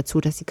noch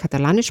dazu, dass sie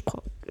Katalanisch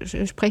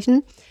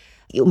sprechen.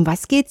 Um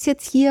was geht's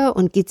jetzt hier?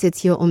 Und geht's jetzt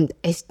hier um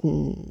echt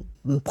ein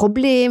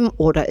Problem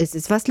oder ist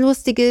es was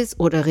Lustiges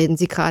oder reden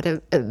sie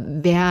gerade,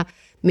 wer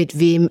mit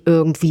wem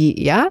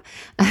irgendwie, ja?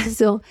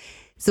 Also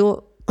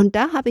so, und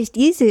da habe ich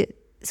diese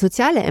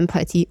soziale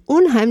Empathie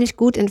unheimlich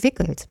gut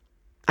entwickelt.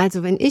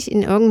 Also wenn ich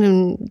in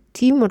irgendeinem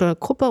Team oder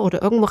Gruppe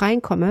oder irgendwo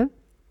reinkomme,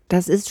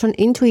 das ist schon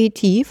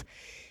intuitiv.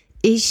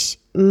 Ich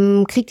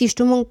kriege die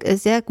Stimmung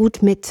sehr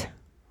gut mit.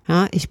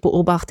 Ja, ich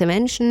beobachte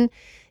Menschen,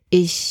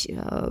 ich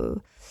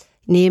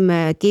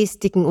nehme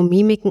Gestiken und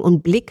Mimiken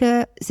und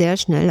Blicke sehr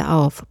schnell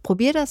auf.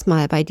 Probier das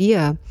mal bei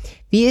dir.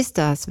 Wie ist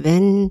das,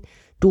 wenn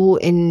du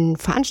in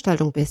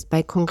Veranstaltungen bist,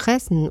 bei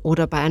Kongressen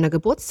oder bei einer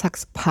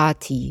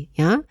Geburtstagsparty?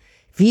 Ja?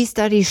 Wie ist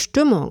da die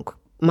Stimmung?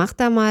 Mach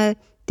da mal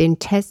den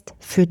Test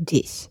für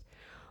dich.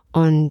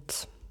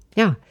 Und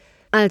ja,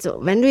 also,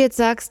 wenn du jetzt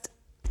sagst,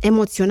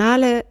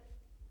 emotionale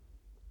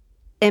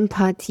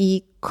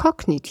Empathie,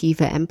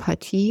 kognitive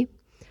Empathie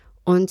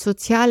und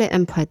soziale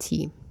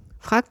Empathie,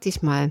 frag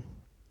dich mal,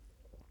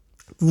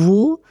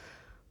 wo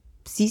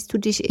siehst du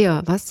dich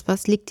eher?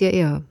 Was liegt dir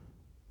eher?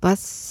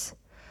 Was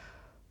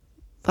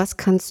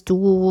kannst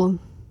du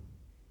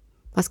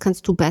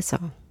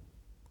besser?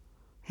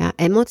 Ja,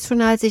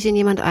 emotional sich in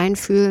jemand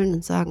einfühlen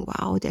und sagen,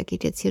 wow, der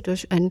geht jetzt hier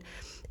durch ein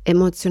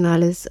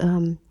emotionales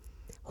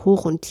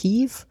Hoch und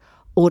Tief.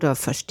 Oder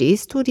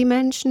verstehst du die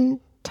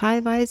Menschen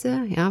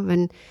teilweise? Ja,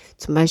 wenn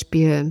zum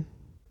Beispiel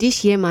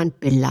dich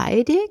jemand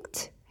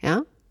beleidigt,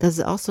 ja, das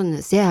ist auch so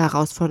eine sehr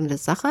herausfordernde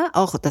Sache.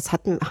 Auch das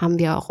haben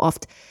wir auch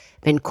oft,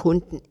 wenn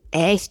Kunden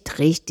echt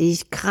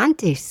richtig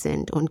krantig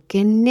sind und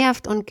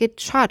genervt und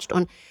gecharged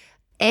und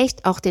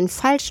echt auch den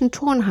falschen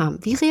Ton haben.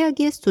 Wie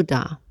reagierst du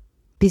da?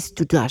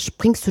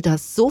 Springst du da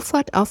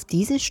sofort auf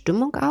diese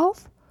Stimmung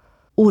auf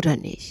oder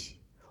nicht?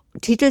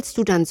 Titelst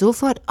du dann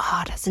sofort,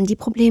 das sind die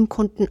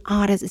Problemkunden,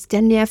 das ist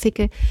der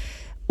Nervige,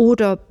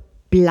 oder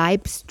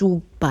bleibst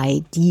du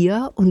bei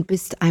dir und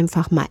bist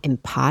einfach mal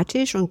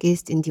empathisch und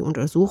gehst in die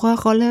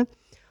Untersucherrolle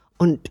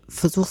und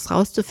versuchst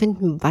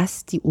rauszufinden,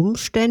 was die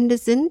Umstände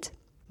sind,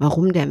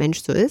 warum der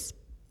Mensch so ist?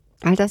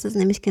 All das ist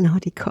nämlich genau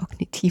die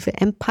kognitive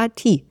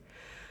Empathie.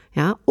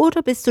 Ja,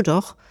 oder bist du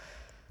doch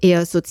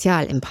eher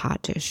sozial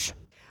empathisch?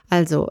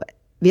 Also,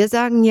 wir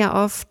sagen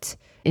ja oft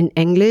in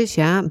Englisch,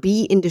 ja,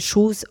 be in the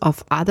shoes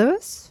of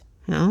others,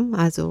 ja,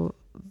 also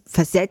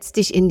versetz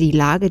dich in die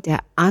Lage der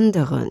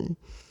anderen.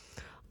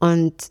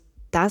 Und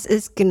das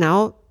ist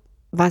genau,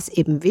 was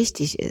eben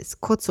wichtig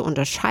ist. Kurze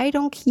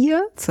Unterscheidung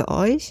hier für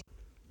euch.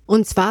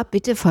 Und zwar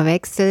bitte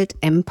verwechselt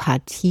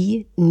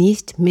Empathie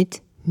nicht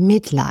mit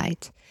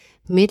Mitleid.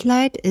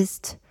 Mitleid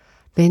ist,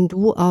 wenn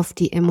du auf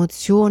die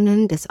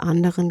Emotionen des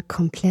anderen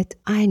komplett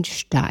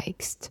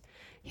einsteigst.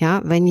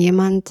 Ja, wenn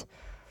jemand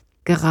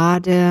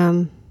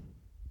gerade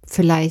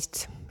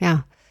vielleicht,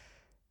 ja,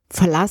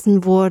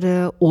 verlassen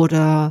wurde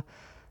oder,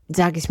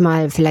 sag ich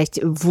mal,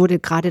 vielleicht wurde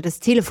gerade das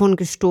Telefon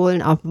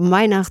gestohlen auf dem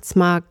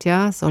Weihnachtsmarkt,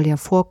 ja, soll ja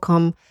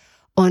vorkommen,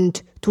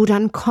 und du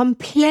dann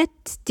komplett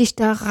dich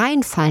da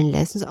reinfallen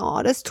lässt und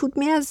so, das tut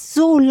mir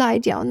so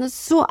leid, ja, und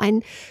das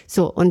ist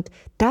und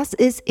das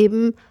ist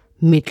eben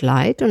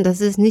Mitleid und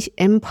das ist nicht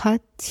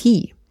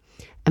Empathie.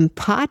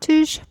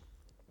 Empathisch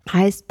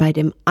heißt bei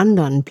dem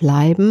anderen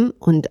bleiben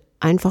und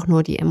einfach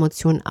nur die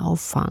Emotionen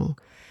auffangen.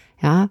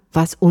 Ja,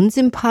 was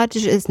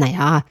unsympathisch ist,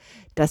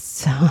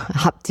 das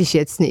habt dich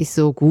jetzt nicht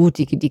so gut,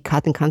 die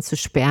Karten kannst du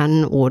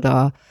sperren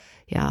oder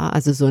ja,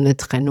 also so eine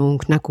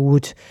Trennung, na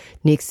gut,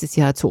 nächstes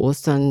Jahr zu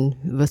Ostern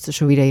wirst du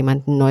schon wieder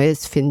jemanden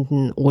Neues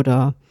finden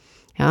oder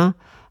ja,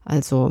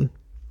 also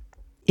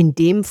in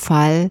dem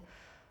Fall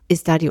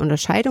ist da die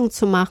Unterscheidung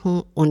zu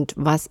machen. Und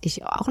was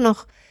ich auch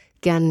noch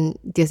gern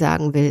dir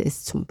sagen will,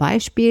 ist zum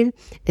Beispiel,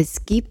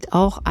 es gibt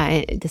auch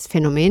das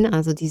Phänomen,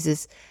 also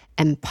dieses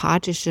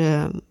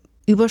empathische,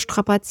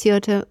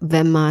 überstrapazierte,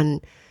 wenn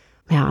man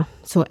ja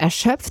so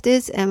erschöpft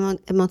ist,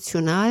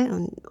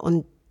 emotional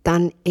und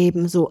dann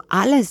eben so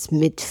alles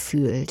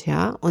mitfühlt,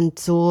 ja, und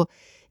so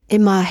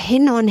immer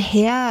hin und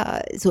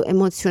her so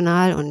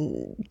emotional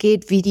und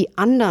geht wie die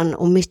anderen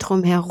um mich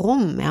drum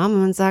herum, ja, wenn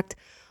man sagt,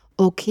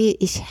 okay,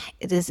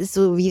 das ist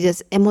so wie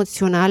das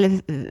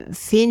emotionale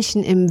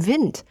Fähnchen im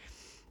Wind.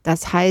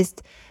 Das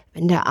heißt,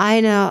 wenn der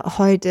eine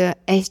heute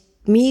echt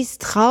mies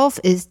drauf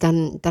ist,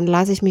 dann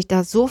lasse ich mich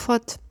da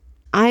sofort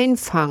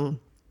einfangen.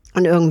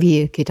 Und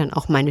irgendwie geht dann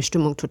auch meine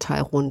Stimmung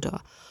total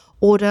runter.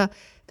 Oder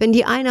wenn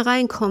die eine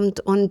reinkommt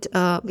und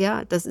hat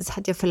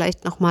ja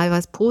vielleicht nochmal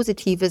was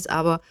Positives,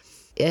 aber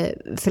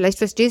vielleicht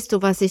verstehst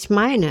du, was ich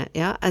meine.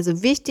 Ja?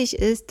 Also wichtig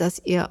ist,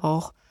 dass ihr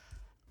auch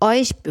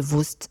euch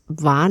bewusst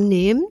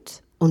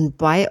wahrnehmt und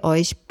bei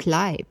euch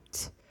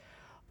bleibt.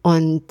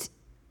 Und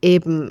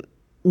eben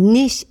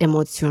nicht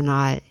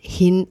emotional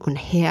hin und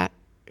her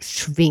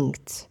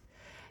schwingt.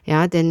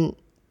 Ja, denn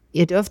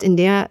ihr dürft in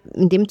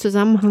dem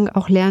Zusammenhang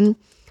auch lernen,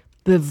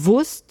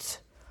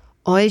 bewusst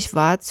euch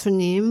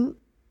wahrzunehmen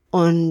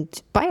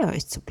und bei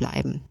euch zu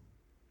bleiben.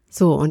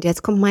 So, und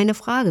jetzt kommt meine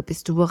Frage.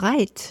 Bist du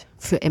bereit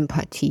für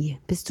Empathie?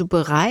 Bist du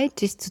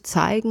bereit, dich zu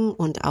zeigen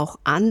und auch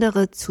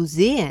andere zu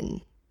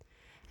sehen?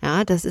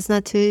 Ja, das ist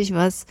natürlich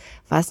was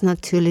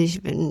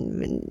natürlich,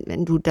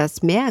 wenn du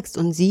das merkst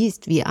und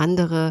siehst, wie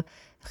andere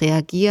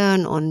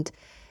reagieren und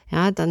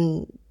ja,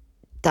 dann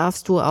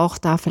darfst du auch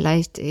da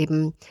vielleicht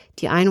eben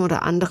die eine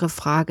oder andere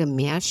Frage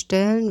mehr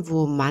stellen,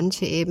 wo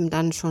manche eben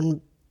dann schon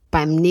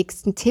beim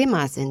nächsten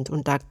Thema sind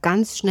und da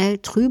ganz schnell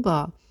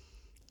drüber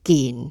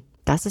gehen.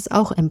 Das ist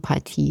auch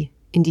Empathie,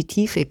 in die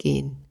Tiefe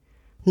gehen,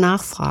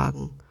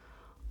 nachfragen.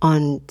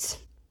 Und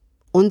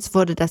uns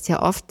wurde das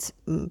ja oft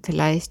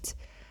vielleicht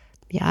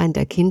in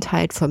der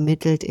Kindheit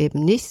vermittelt,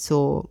 eben nicht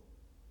so,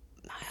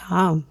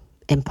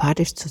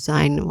 empathisch zu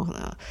sein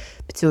oder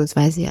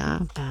beziehungsweise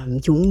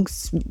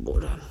Jungs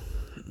oder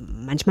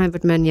manchmal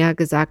wird man ja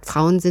gesagt,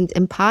 Frauen sind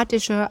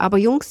empathischer, aber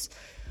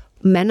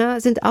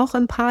Männer sind auch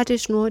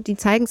empathisch, nur die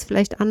zeigen es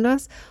vielleicht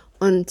anders.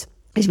 Und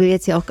ich will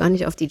jetzt ja auch gar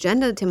nicht auf die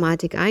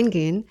Gender-Thematik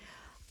eingehen,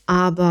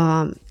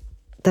 aber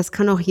das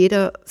kann auch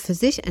jeder für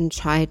sich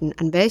entscheiden,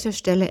 an welcher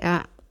Stelle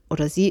er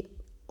oder sie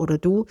oder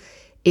du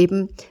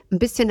eben ein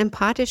bisschen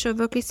empathischer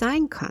wirklich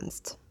sein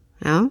kannst.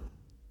 Ja?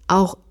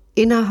 Auch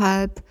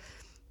innerhalb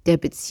der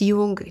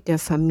Beziehung, der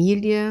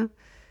Familie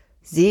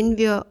sehen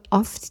wir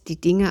oft die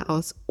Dinge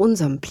aus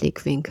unserem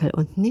Blickwinkel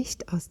und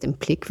nicht aus dem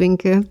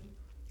Blickwinkel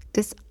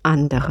des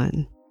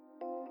anderen.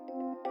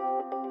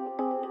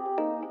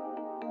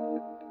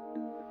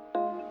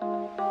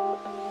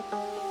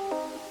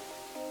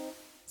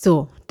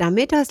 So,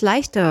 damit das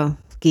leichter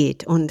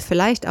geht und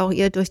vielleicht auch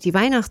ihr durch die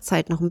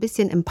Weihnachtszeit noch ein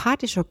bisschen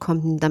empathischer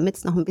kommt und damit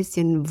es noch ein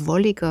bisschen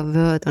wolliger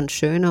wird und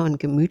schöner und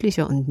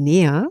gemütlicher und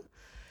näher,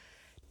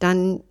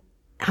 dann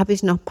habe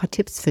ich noch ein paar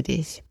Tipps für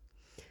dich.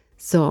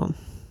 So,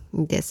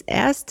 das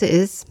erste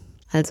ist,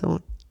 also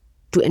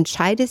du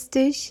entscheidest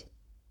dich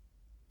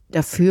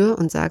dafür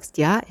und sagst,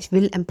 ja, ich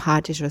will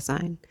empathischer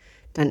sein.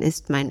 Dann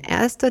ist mein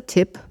erster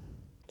Tipp,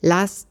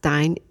 lass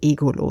dein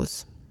Ego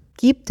los.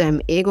 Gib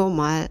deinem Ego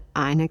mal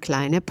eine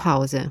kleine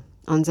Pause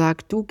und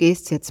sag, du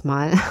gehst jetzt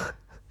mal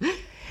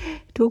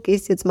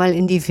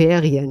in die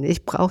Ferien.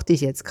 Ich brauche dich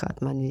jetzt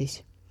gerade mal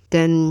nicht.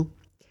 Denn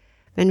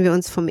wenn wir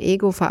uns vom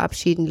Ego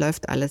verabschieden,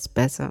 läuft alles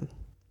besser.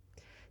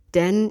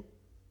 Denn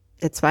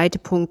der zweite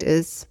Punkt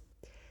ist,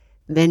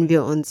 wenn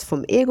wir uns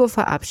vom Ego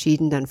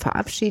verabschieden, dann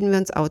verabschieden wir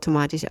uns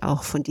automatisch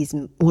auch von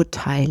diesem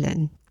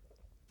Urteilen.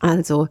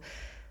 Also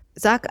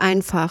sag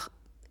einfach,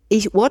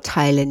 ich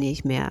urteile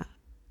nicht mehr.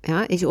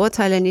 Ja, ich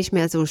urteile nicht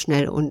mehr so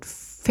schnell und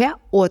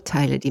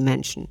verurteile die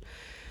Menschen.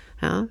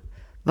 Ja,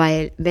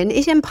 weil wenn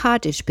ich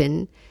empathisch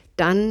bin,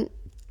 dann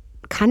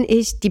kann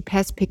ich die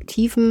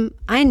Perspektiven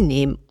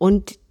einnehmen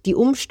und die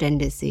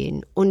Umstände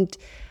sehen und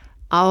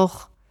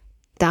auch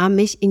da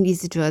mich in die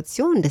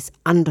Situation des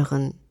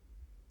anderen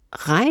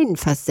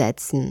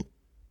reinversetzen.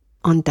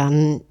 Und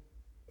dann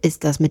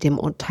ist das mit dem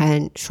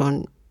Urteilen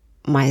schon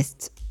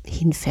meist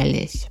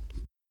hinfällig.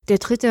 Der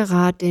dritte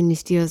Rat, den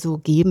ich dir so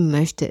geben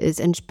möchte, ist,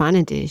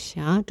 entspanne dich.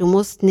 Ja? Du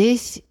musst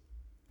nicht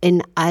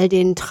in all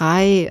den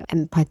 3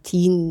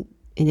 Empathien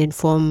in den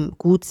Formen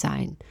gut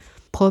sein.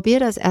 Probier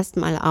das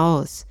erstmal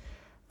aus.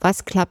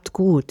 Was klappt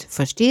gut?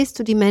 Verstehst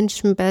du die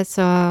Menschen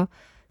besser?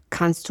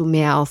 Kannst du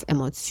mehr auf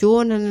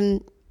Emotionen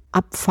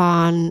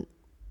abfahren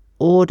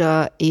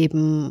oder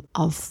eben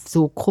auf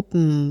so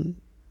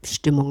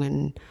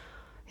Gruppenstimmungen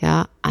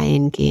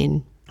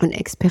eingehen? Und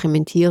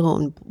experimentiere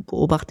und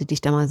beobachte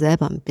dich da mal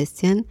selber ein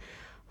bisschen,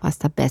 was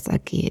da besser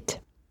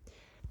geht.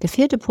 Der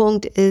 4.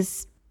 Punkt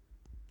ist,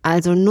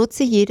 also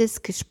nutze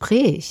jedes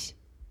Gespräch,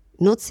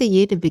 nutze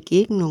jede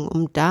Begegnung,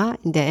 um da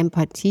in der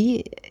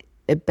Empathie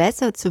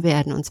besser zu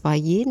werden, und zwar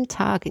jeden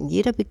Tag, in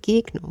jeder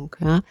Begegnung.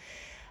 Ja.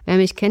 Wer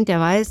mich kennt, der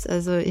weiß,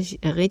 also ich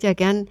rede ja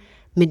gern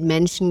mit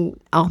Menschen,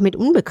 auch mit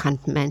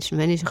unbekannten Menschen.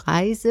 Wenn ich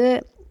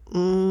reise,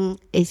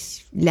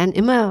 ich lerne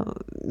immer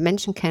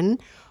Menschen kennen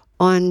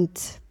und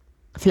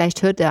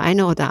vielleicht hört der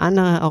eine oder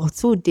andere auch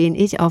zu, den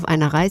ich auf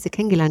einer Reise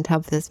kennengelernt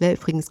habe. Das wäre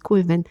übrigens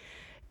cool, wenn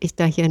ich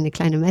da hier eine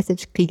kleine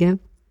Message kriege.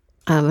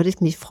 Würde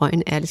ich mich freuen,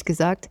 ehrlich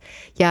gesagt.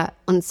 Ja,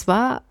 und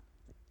zwar,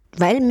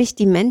 weil mich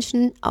die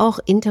Menschen auch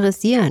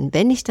interessieren.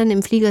 Wenn ich dann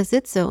im Flieger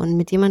sitze und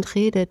mit jemand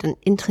rede, dann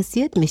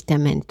interessiert mich der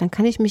Mensch. Dann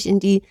kann ich mich in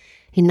die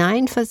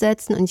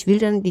hineinversetzen und ich will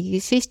dann die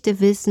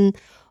Geschichte wissen.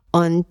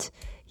 Und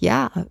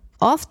ja,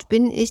 oft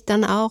bin ich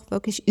dann auch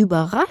wirklich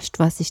überrascht,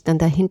 was sich dann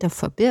dahinter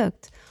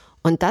verbirgt.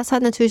 Und das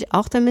hat natürlich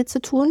auch damit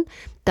zu tun,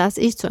 dass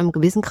ich zu einem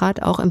gewissen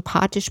Grad auch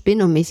empathisch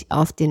bin und mich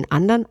auf den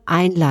anderen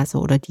einlasse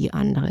oder die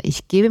andere.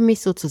 Ich gebe mich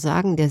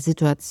sozusagen der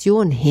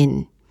Situation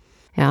hin.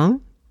 Ja.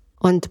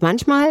 Und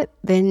manchmal,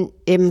 wenn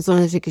eben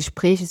solche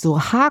Gespräche so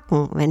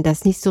haken, wenn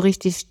das nicht so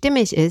richtig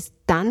stimmig ist,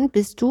 dann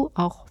bist du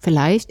auch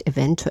vielleicht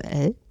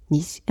eventuell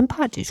nicht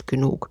empathisch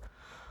genug.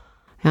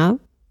 Ja.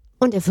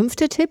 Und der 5.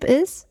 Tipp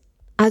ist,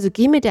 also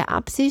geh mit der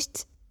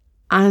Absicht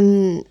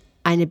an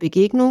eine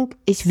Begegnung,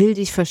 ich will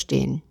dich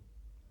verstehen.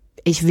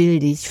 Ich will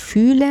dich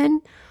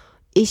fühlen.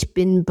 Ich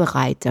bin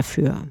bereit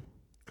dafür.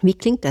 Wie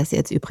klingt das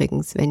jetzt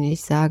übrigens, wenn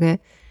ich sage,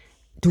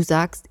 du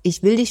sagst,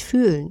 ich will dich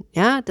fühlen?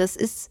 Ja, das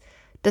ist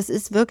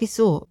wirklich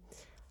so.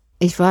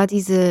 Ich war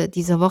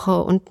diese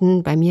Woche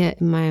unten bei mir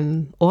in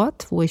meinem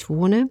Ort, wo ich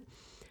wohne.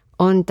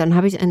 Und dann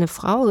habe ich eine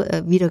Frau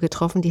wieder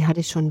getroffen, die hatte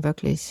ich schon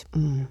wirklich,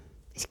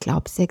 ich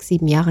glaube, 6,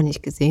 7 Jahre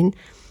nicht gesehen.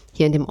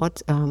 Hier in dem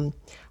Ort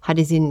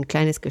hatte sie ein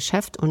kleines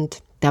Geschäft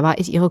und da war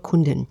ich ihre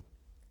Kundin.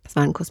 Das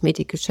war ein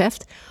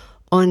Kosmetikgeschäft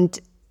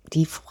und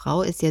die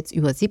Frau ist jetzt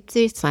über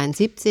 70,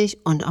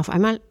 72 und auf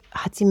einmal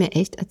hat sie mir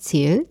echt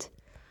erzählt,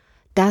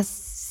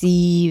 dass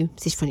sie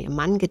sich von ihrem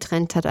Mann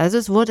getrennt hat. Also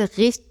es wurde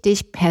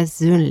richtig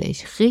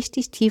persönlich,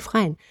 richtig tief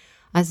rein.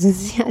 Also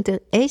sie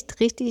hatte echt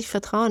richtig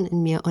Vertrauen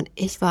in mir und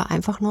ich war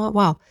einfach nur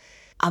wow.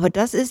 Aber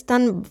das ist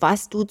dann,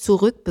 was du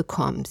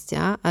zurückbekommst,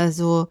 ja.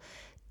 Also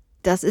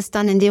das ist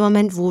dann in dem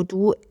Moment,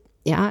 wo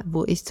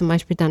ich zum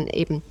Beispiel dann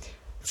eben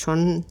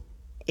schon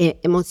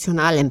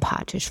emotional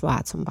empathisch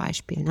war zum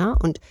Beispiel, ne?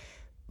 Und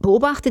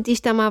beobachte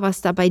dich da mal,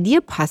 was da bei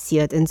dir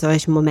passiert in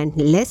solchen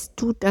Momenten. Lässt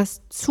du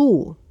das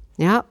zu?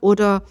 Ja,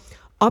 oder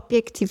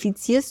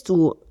objektifizierst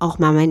du auch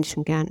mal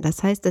Menschen gern?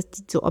 Das heißt, dass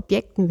die zu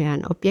Objekten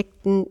werden.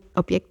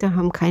 Objekte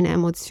haben keine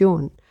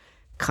Emotionen.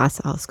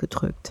 Krass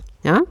ausgedrückt.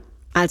 Ja,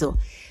 also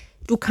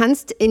du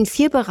kannst in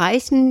 4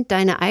 Bereichen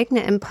deine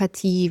eigene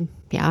Empathie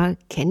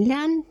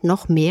kennenlernen,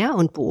 noch mehr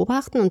und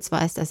beobachten. Und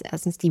zwar ist das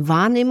erstens die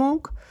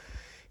Wahrnehmung.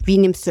 Wie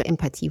nimmst du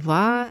Empathie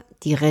wahr?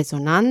 Die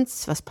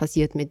Resonanz, was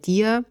passiert mit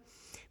dir?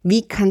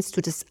 Wie kannst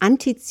du das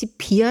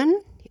antizipieren?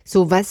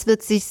 So, was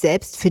wird sich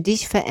selbst für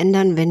dich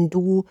verändern, wenn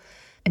du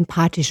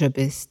empathischer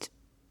bist?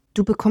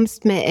 Du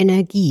bekommst mehr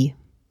Energie.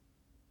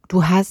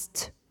 Du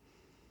hast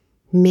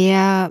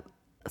mehr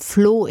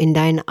Flow in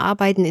deinen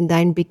Arbeiten, in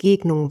deinen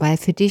Begegnungen, weil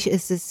für dich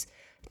ist es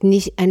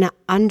nicht eine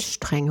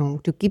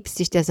Anstrengung. Du gibst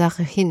dich der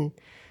Sache hin.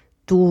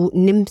 Du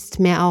nimmst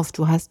mehr auf,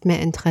 du hast mehr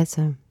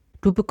Interesse.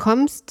 Du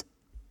bekommst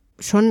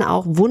schon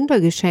auch Wunder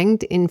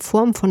geschenkt in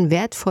Form von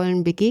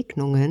wertvollen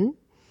Begegnungen.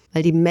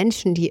 Weil die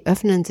Menschen, die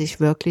öffnen sich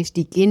wirklich,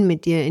 die gehen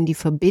mit dir in die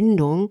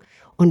Verbindung.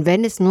 Und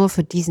wenn es nur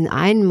für diesen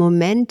einen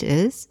Moment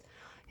ist,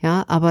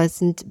 ja, aber es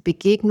sind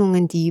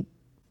Begegnungen, die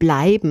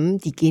bleiben,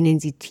 die gehen in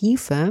die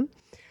Tiefe.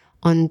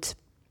 Und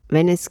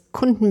wenn es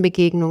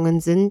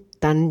Kundenbegegnungen sind,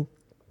 dann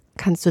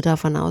kannst du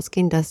davon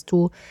ausgehen, dass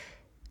du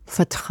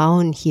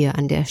Vertrauen hier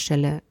an der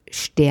Stelle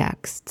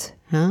stärkst.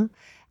 Ja?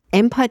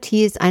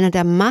 Empathie ist eine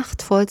der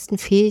machtvollsten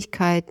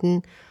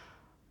Fähigkeiten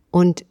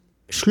und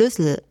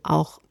Schlüssel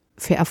auch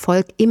für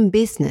Erfolg im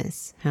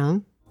Business. Ja?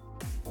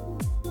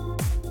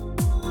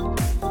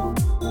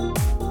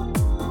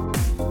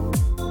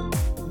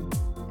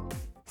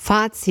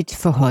 Fazit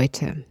für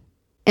heute.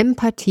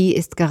 Empathie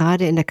ist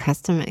gerade in der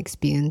Customer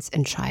Experience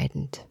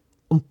entscheidend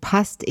und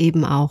passt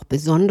eben auch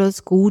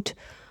besonders gut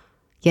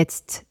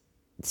jetzt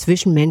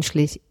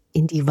zwischenmenschlich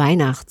in die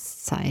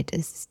Weihnachtszeit.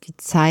 Es ist die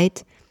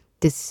Zeit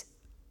des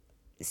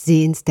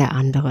Sehens der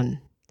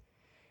anderen.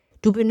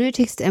 Du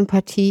benötigst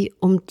Empathie,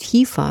 um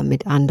tiefer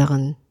mit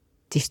anderen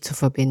dich zu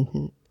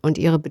verbinden und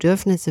ihre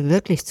Bedürfnisse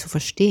wirklich zu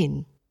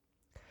verstehen.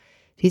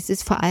 Dies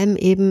ist vor allem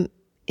eben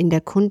in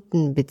der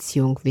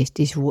Kundenbeziehung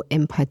wichtig, wo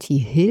Empathie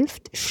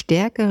hilft,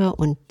 stärkere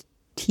und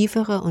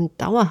tiefere und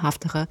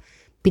dauerhaftere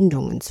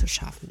Bindungen zu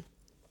schaffen.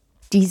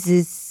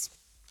 Dieses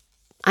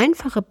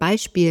einfache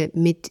Beispiel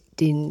mit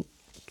den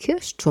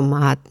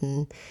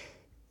Kirschtomaten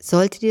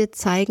sollte dir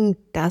zeigen,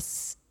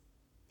 dass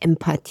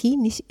Empathie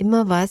nicht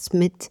immer was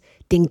mit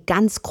den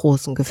ganz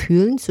großen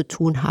Gefühlen zu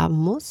tun haben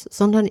muss,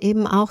 sondern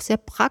eben auch sehr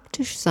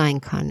praktisch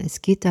sein kann.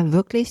 Es geht da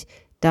wirklich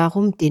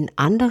darum, den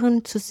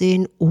anderen zu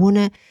sehen,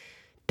 ohne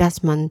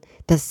dass man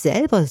das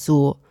selber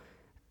so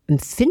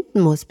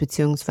empfinden muss,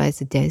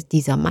 beziehungsweise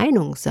dieser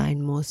Meinung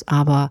sein muss.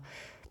 Aber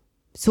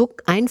so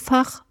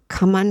einfach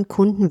kann man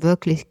Kunden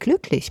wirklich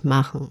glücklich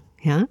machen.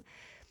 Ja?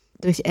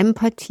 Durch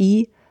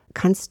Empathie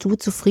kannst du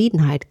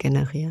Zufriedenheit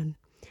generieren.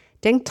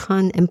 Denk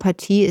dran,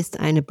 Empathie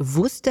ist eine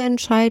bewusste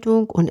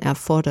Entscheidung und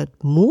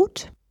erfordert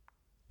Mut.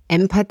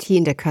 Empathie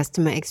in der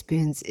Customer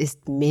Experience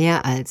ist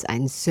mehr als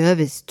ein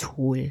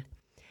Service-Tool.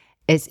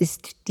 Es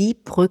ist die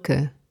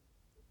Brücke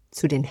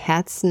zu den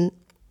Herzen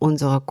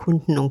unserer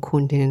Kunden und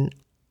Kundinnen.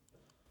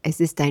 Es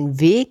ist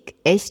ein Weg,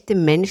 echte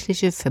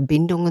menschliche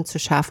Verbindungen zu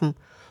schaffen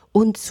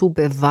und zu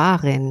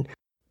bewahren.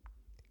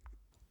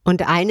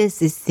 Und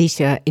eines ist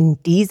sicher,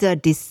 in dieser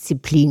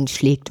Disziplin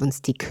schlägt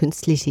uns die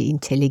künstliche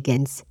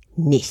Intelligenz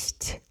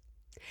nicht.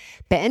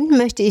 Beenden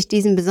möchte ich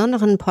diesen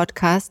besonderen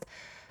Podcast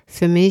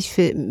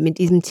mit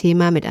diesem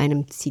Thema mit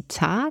einem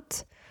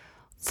Zitat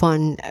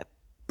von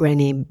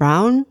Brené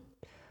Brown.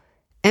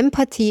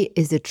 Empathy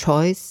is a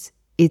choice,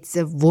 it's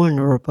a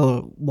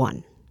vulnerable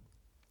one.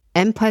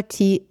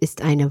 Empathie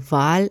ist eine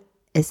Wahl,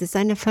 es ist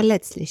eine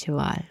verletzliche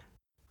Wahl.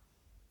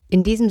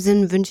 In diesem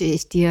Sinn wünsche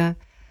ich dir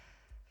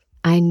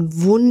ein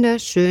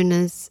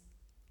wunderschönes,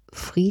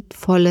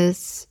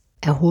 friedvolles,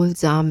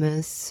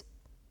 erholsames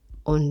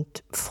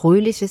und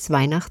fröhliches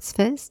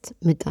Weihnachtsfest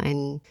mit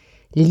deinen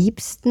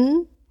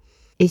Liebsten.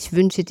 Ich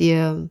wünsche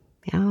dir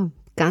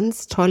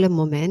ganz tolle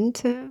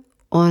Momente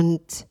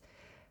und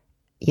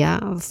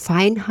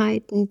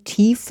Feinheiten,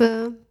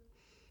 Tiefe.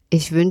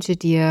 Ich wünsche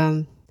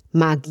dir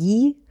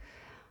Magie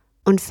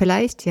und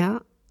vielleicht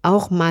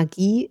auch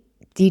Magie,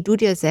 die du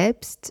dir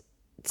selbst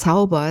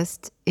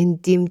zauberst,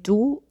 indem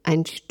du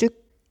ein Stück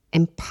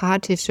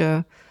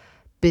empathischer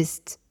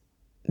bist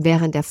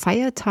während der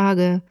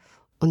Feiertage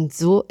und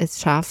so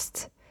es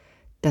schaffst,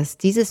 dass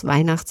dieses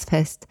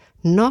Weihnachtsfest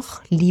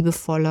noch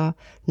liebevoller,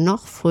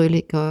 noch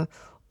fröhlicher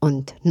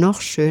und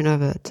noch schöner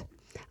wird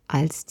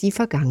als die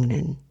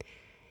vergangenen.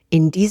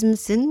 In diesem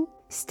Sinn,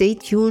 stay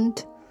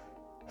tuned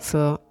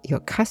for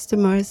your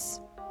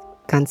customers.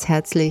 Ganz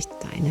herzlich,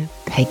 deine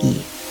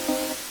Peggy.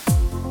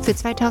 Für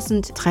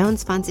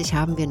 2023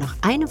 haben wir noch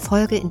eine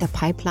Folge in der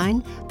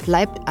Pipeline.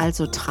 Bleibt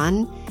also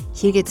dran.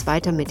 Hier geht es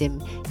weiter mit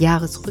dem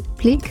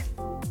Jahresrückblick.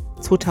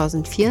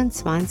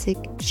 2024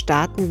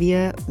 starten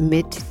wir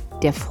mit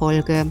der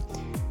Folge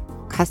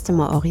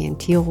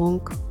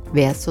Customer-Orientierung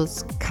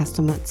versus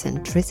Customer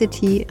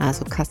Centricity,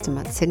 also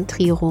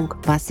Customer-Zentrierung.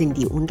 Was sind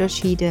die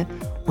Unterschiede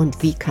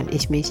und wie kann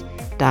ich mich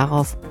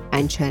darauf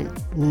einstellen,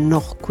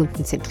 noch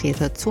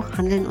kundenzentrierter zu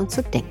handeln und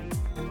zu denken?